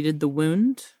created the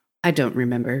wound? I don't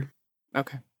remember.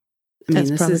 Okay. I mean,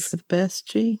 That's probably for the best,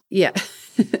 G. yeah.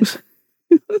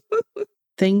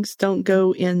 Things don't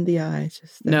go in the eye.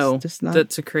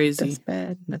 That's a crazy. That's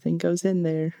bad. Nothing goes in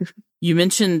there. You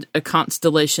mentioned a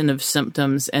constellation of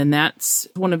symptoms, and that's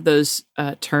one of those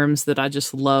terms that I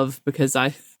just love because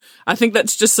I think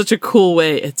that's just such a cool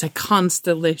way. It's a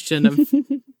constellation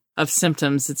of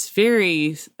symptoms. It's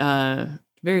very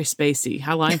very spacey.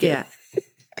 I like it. Yeah.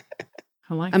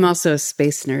 I like I'm also a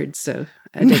space nerd, so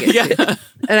I dig it. Yeah.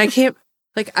 And I can't,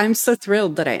 I'm so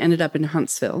thrilled that I ended up in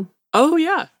Huntsville. Oh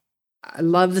yeah. I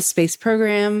love the space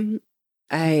program.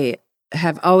 I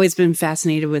have always been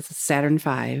fascinated with Saturn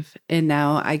V, and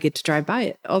now I get to drive by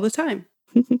it all the time.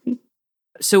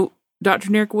 So, Dr.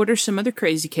 Narek, what are some other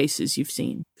crazy cases you've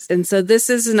seen? And so this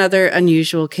is another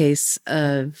unusual case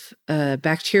of a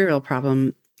bacterial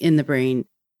problem in the brain.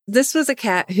 This was a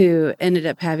cat who ended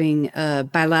up having a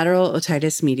bilateral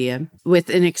otitis media with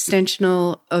an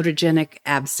extensional otogenic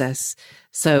abscess.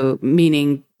 So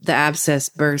meaning the abscess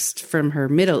burst from her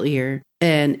middle ear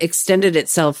and extended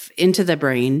itself into the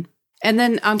brain. And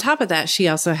then on top of that, she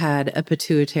also had a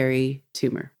pituitary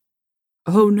tumor.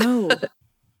 Oh no.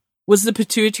 Was the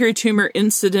pituitary tumor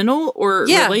incidental or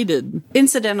related?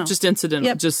 Incidental. Just incidental,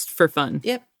 Yep. just for fun.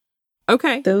 Yep.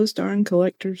 Okay. Those darn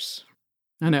collectors.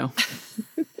 I know.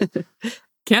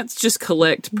 Cats just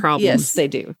collect problems. Yes, they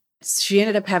do. She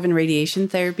ended up having radiation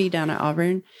therapy down at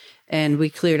Auburn. and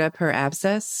we cleared up her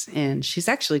abscess, and she's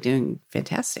actually doing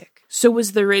fantastic. So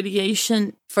was the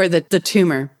radiation For the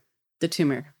tumor. The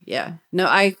tumor, yeah. No,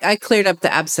 I cleared up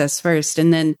the abscess first,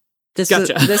 and then this,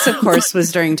 Gotcha. this of course,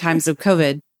 was during times of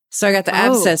COVID. So I got the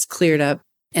abscess cleared up,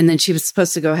 and then she was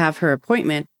supposed to go have her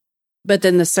appointment. But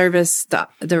then the service,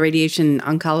 the radiation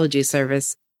oncology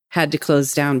service, had to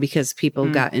close down because people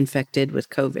got infected with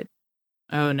COVID.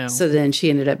 Oh, no. So then she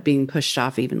ended up being pushed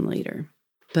off even later.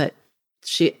 But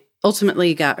she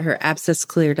ultimately got her abscess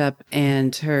cleared up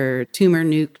and her tumor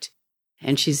nuked,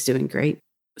 and she's doing great.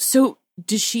 So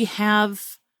does she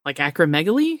have like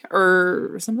acromegaly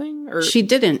or something? Or She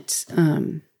didn't,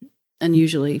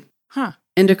 unusually. Huh.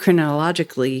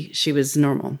 Endocrinologically, she was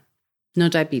normal. No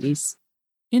diabetes.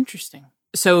 Interesting.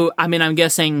 So, I mean, I'm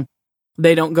guessing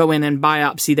they don't go in and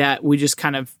biopsy that. We just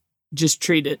kind of just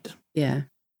treat it. Yeah.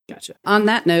 Gotcha. On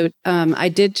that note, I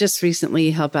did just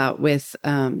recently help out with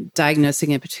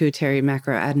diagnosing a pituitary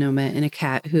macroadenoma in a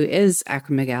cat who is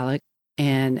acromegalic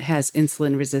and has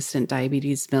insulin-resistant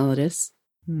diabetes mellitus.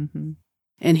 Mm-hmm.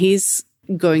 And he's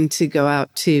going to go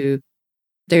out to,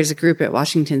 there's a group at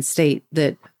Washington State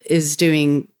that is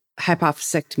doing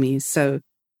hypophysectomies. So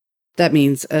that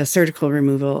means a surgical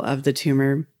removal of the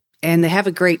tumor. And they have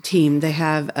a great team. They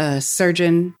have a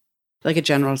surgeon, like a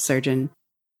general surgeon,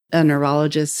 a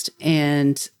neurologist,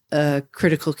 and a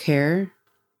critical care,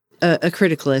 a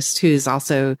criticalist who's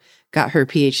also got her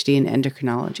PhD in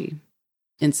endocrinology.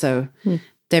 And so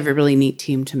they have a really neat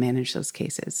team to manage those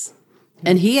cases.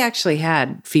 And he actually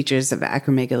had features of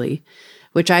acromegaly,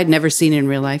 which I had never seen in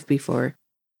real life before.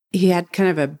 He had kind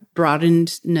of a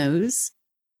broadened nose,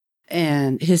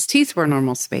 and his teeth were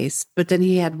normal space, but then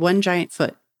he had one giant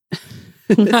foot.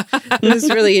 It was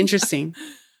really interesting.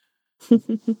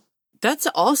 That's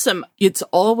awesome. It's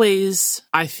always,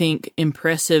 I think,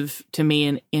 impressive to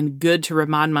me and good to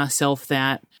remind myself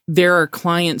that there are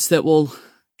clients that will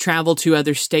travel to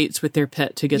other states with their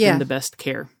pet to get them the best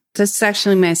care. That's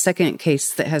actually my second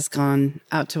case that has gone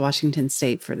out to Washington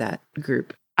State for that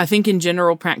group. I think in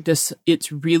general practice, it's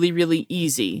really, really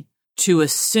easy to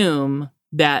assume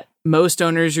that most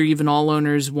owners or even all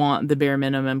owners want the bare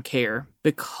minimum care,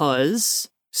 because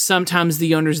sometimes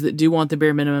the owners that do want the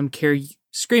bare minimum care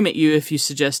scream at you if you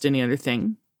suggest any other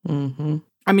thing. Mm-hmm.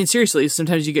 I mean, seriously,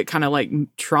 sometimes you get kind of like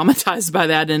traumatized by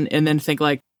that and then think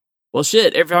like, well,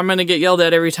 shit, if I'm going to get yelled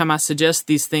at every time I suggest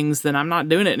these things, then I'm not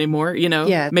doing it anymore, you know?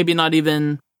 Yeah. Maybe not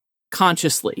even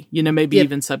consciously, you know, maybe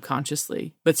even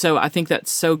subconsciously. But so I think that's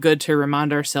so good to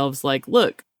remind ourselves, like,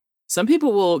 look, some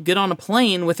people will get on a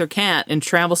plane with their cat and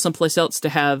travel someplace else to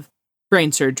have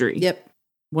brain surgery. Yep.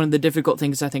 One of the difficult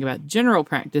things I think about general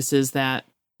practice is that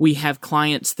we have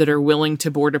clients that are willing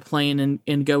to board a plane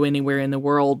and go anywhere in the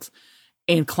world,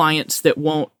 and clients that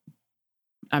won't,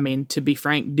 I mean, to be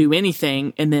frank, do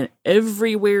anything. And then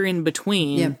everywhere in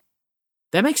between,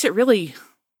 that makes it really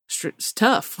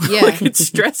tough. Yeah. Like, it's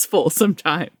stressful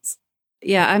sometimes.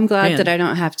 Yeah, I'm glad Man. that I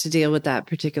don't have to deal with that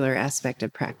particular aspect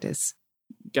of practice.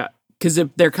 Because if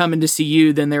they're coming to see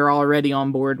you, then they're already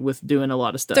on board with doing a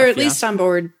lot of stuff. They're at least on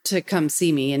board to come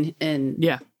see me and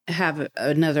Yeah. have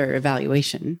another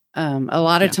evaluation. A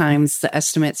lot of times the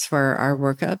estimates for our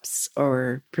workups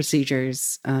or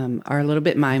procedures are a little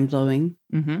bit mind-blowing.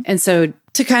 Mm-hmm. And so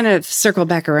to kind of circle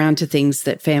back around to things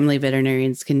that family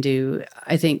veterinarians can do,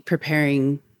 I think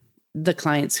preparing the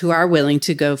clients who are willing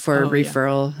to go for a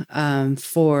referral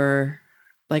for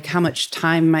like how much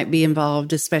time might be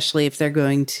involved, especially if they're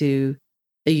going to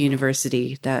a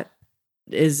university that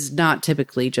is not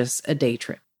typically just a day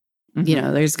trip. Mm-hmm. You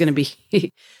know, there's going to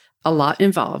be a lot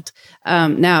involved.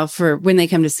 Now, for when they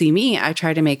come to see me, I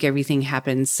try to make everything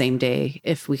happen same day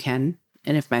if we can,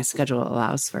 and if my schedule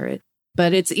allows for it.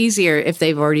 But it's easier if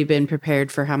they've already been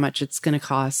prepared for how much it's going to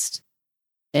cost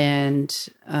and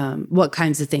what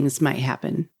kinds of things might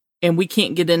happen. And we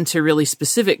can't get into really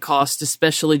specific costs,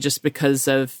 especially just because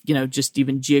of, you know, just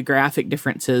even geographic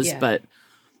differences. Yeah. But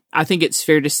I think it's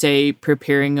fair to say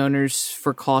preparing owners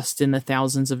for cost in the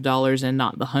thousands of dollars and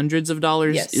not the hundreds of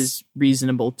dollars is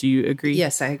reasonable. Do you agree?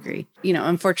 Yes, I agree. You know,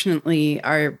 unfortunately,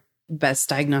 our best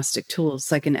diagnostic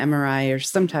tools like an MRI or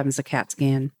sometimes a CAT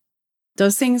scan,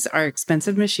 those things are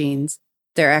expensive machines.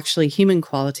 They're actually human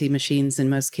quality machines in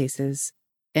most cases.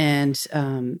 And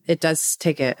it does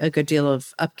take a good deal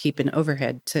of upkeep and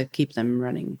overhead to keep them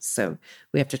running. So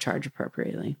we have to charge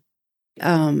appropriately.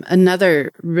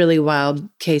 Another really wild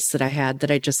case that I had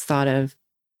that I just thought of,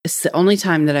 it's the only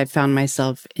time that I've found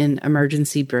myself in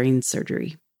emergency brain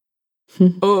surgery.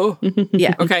 Oh,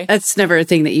 Yeah. okay. That's never a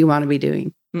thing that you want to be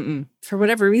doing. Mm-mm. For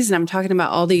whatever reason, I'm talking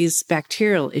about all these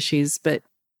bacterial issues, but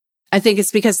I think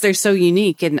it's because they're so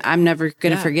unique and I'm never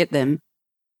going to forget them.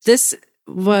 This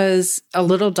was a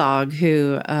little dog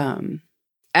who,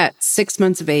 at 6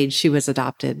 months of age, she was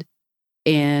adopted.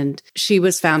 And she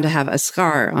was found to have a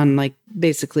scar on like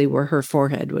basically where her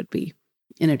forehead would be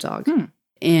in a dog.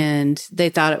 And they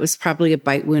thought it was probably a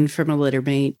bite wound from a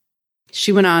littermate.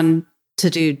 She went on to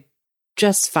do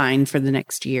just fine for the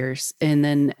next years. And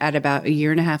then at about 1.5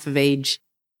 years of age,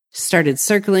 started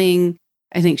circling.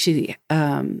 I think she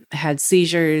had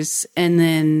seizures. And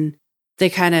then they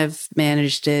kind of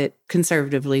managed it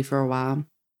conservatively for a while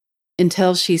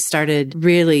until she started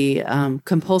really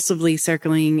compulsively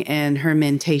circling and her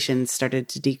mentation started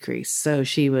to decrease. So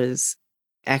she was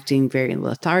acting very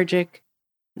lethargic,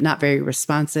 not very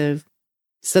responsive.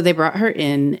 So they brought her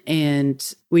in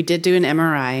and we did do an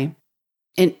MRI.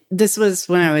 And this was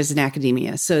when I was in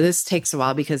academia. So this takes a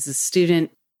while because the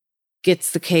student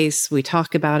gets the case. We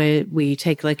talk about it. We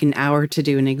take like an hour to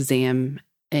do an exam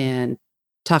and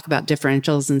talk about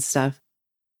differentials and stuff.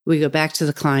 We go back to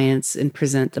the clients and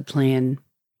present the plan.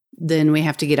 Then we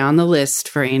have to get on the list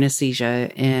for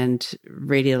anesthesia and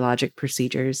radiologic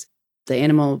procedures. The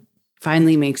animal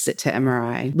finally makes it to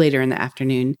MRI later in the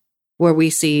afternoon, where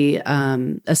we see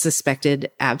a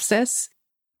suspected abscess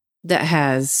that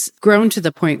has grown to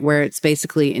the point where it's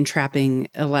basically entrapping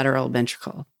a lateral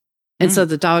ventricle. And so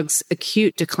the dog's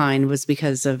acute decline was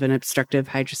because of an obstructive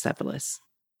hydrocephalus.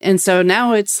 And so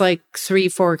now it's like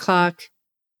 3-4 o'clock.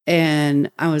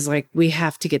 And I was like, we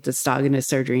have to get this dog into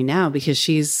surgery now because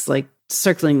she's like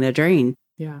circling the drain.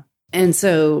 Yeah. And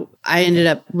so I ended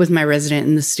up with my resident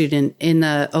and the student in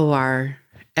the OR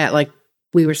at like,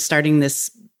 we were starting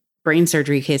this brain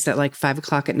surgery case at like 5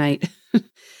 o'clock at night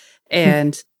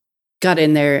and got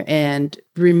in there and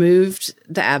removed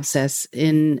the abscess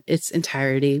in its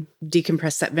entirety,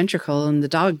 decompressed that ventricle, and the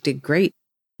dog did great.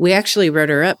 We actually wrote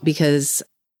her up because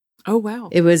oh, wow.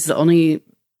 It was the only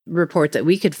report that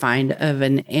we could find of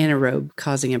an anaerobe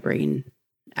causing a brain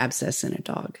abscess in a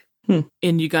dog.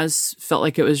 And you guys felt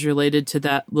like it was related to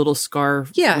that little scar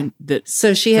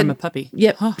so she from had a puppy.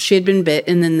 Yep. Huh. She had been bit,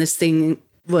 and then this thing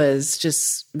was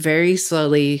just very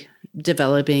slowly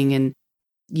developing and,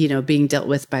 you know, being dealt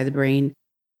with by the brain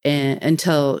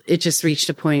until it just reached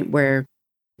a point where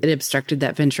it obstructed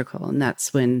that ventricle. And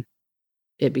that's when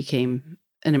it became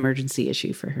an emergency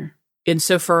issue for her. And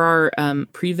so for our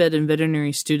pre-vet and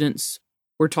veterinary students,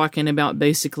 we're talking about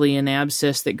basically an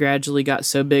abscess that gradually got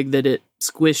so big that it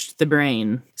squished the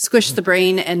brain. Squished the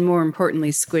brain, and more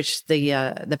importantly, squished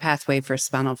the pathway for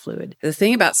spinal fluid. The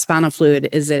thing about spinal fluid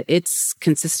is that it's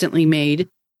consistently made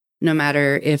no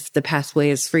matter if the pathway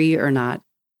is free or not.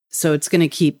 So it's going to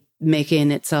keep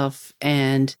making itself,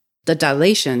 and the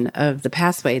dilation of the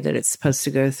pathway that it's supposed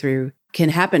to go through can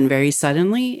happen very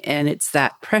suddenly, and it's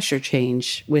that pressure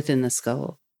change within the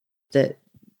skull that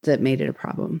made it a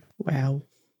problem. Wow.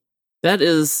 That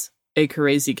is a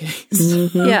crazy case.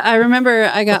 Mm-hmm. Yeah, I remember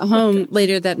I got home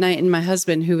later that night, and my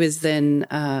husband, who was then,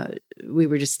 we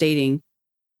were just dating,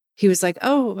 he was like,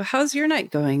 "Oh, how's your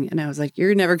night going?" And I was like,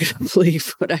 "You're never going to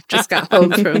believe what I just got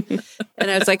home from."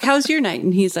 And I was like, "How's your night?"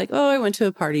 And he's like, "Oh, I went to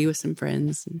a party with some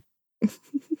friends." And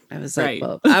I was like, Right.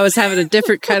 "Well, I was having a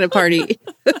different kind of party."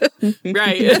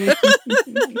 Right.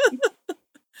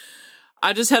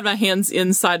 I just had my hands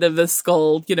inside of the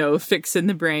skull, you know, fixing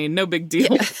the brain. No big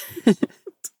deal. Yeah.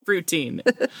 Routine.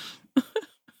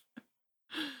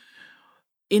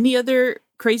 Any other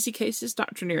crazy cases,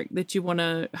 Dr. Nerick, that you want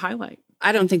to highlight?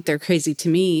 I don't think they're crazy to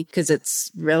me because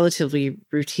it's relatively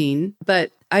routine,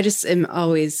 but I just am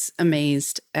always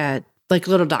amazed at like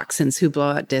little dachshunds who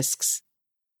blow out discs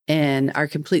and are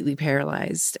completely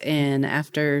paralyzed. And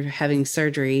after having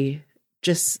surgery,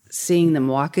 just seeing them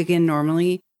walk again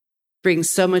normally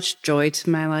brings so much joy to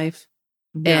my life.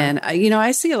 Yeah. And, you know,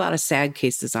 I see a lot of sad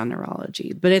cases on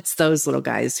neurology, but it's those little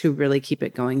guys who really keep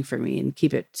it going for me and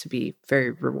keep it to be very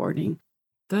rewarding.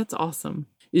 That's awesome.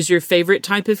 Is your favorite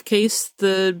type of case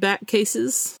the back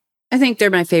cases? I think they're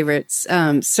my favorites.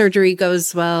 Surgery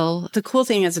goes well. The cool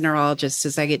thing as a neurologist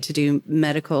is I get to do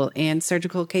medical and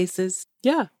surgical cases.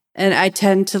 Yeah. And I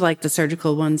tend to like the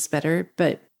surgical ones better,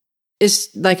 but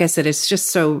it's like I said, it's just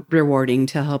so rewarding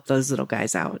to help those little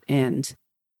guys out. And,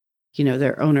 you know,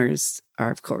 their owners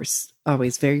are, of course,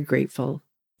 always very grateful.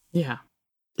 Yeah.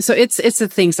 So it's the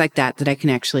things like that I can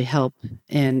actually help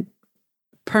and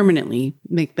permanently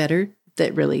make better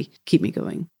that really keep me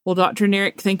going. Well, Dr.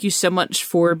 Nerick, thank you so much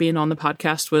for being on the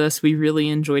podcast with us. We really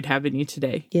enjoyed having you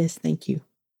today. Yes, thank you.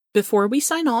 Before we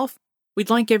sign off, we'd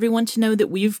like everyone to know that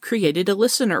we've created a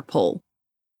listener poll.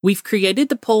 We've created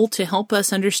the poll to help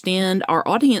us understand our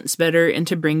audience better and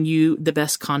to bring you the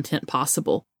best content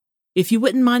possible. If you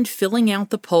wouldn't mind filling out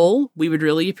the poll, we would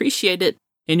really appreciate it.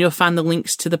 And you'll find the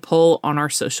links to the poll on our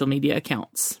social media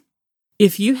accounts.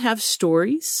 If you have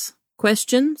stories,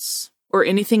 questions, or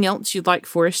anything else you'd like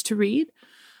for us to read,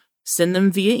 send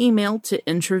them via email to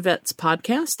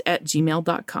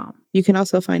introvetspodcast@gmail.com. You can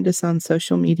also find us on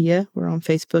social media. We're on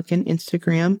Facebook and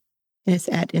Instagram, and it's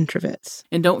 @introvets.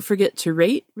 And don't forget to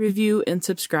rate, review, and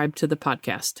subscribe to the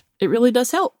podcast. It really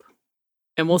does help.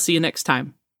 And we'll see you next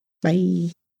time.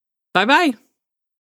 Bye. Bye-bye.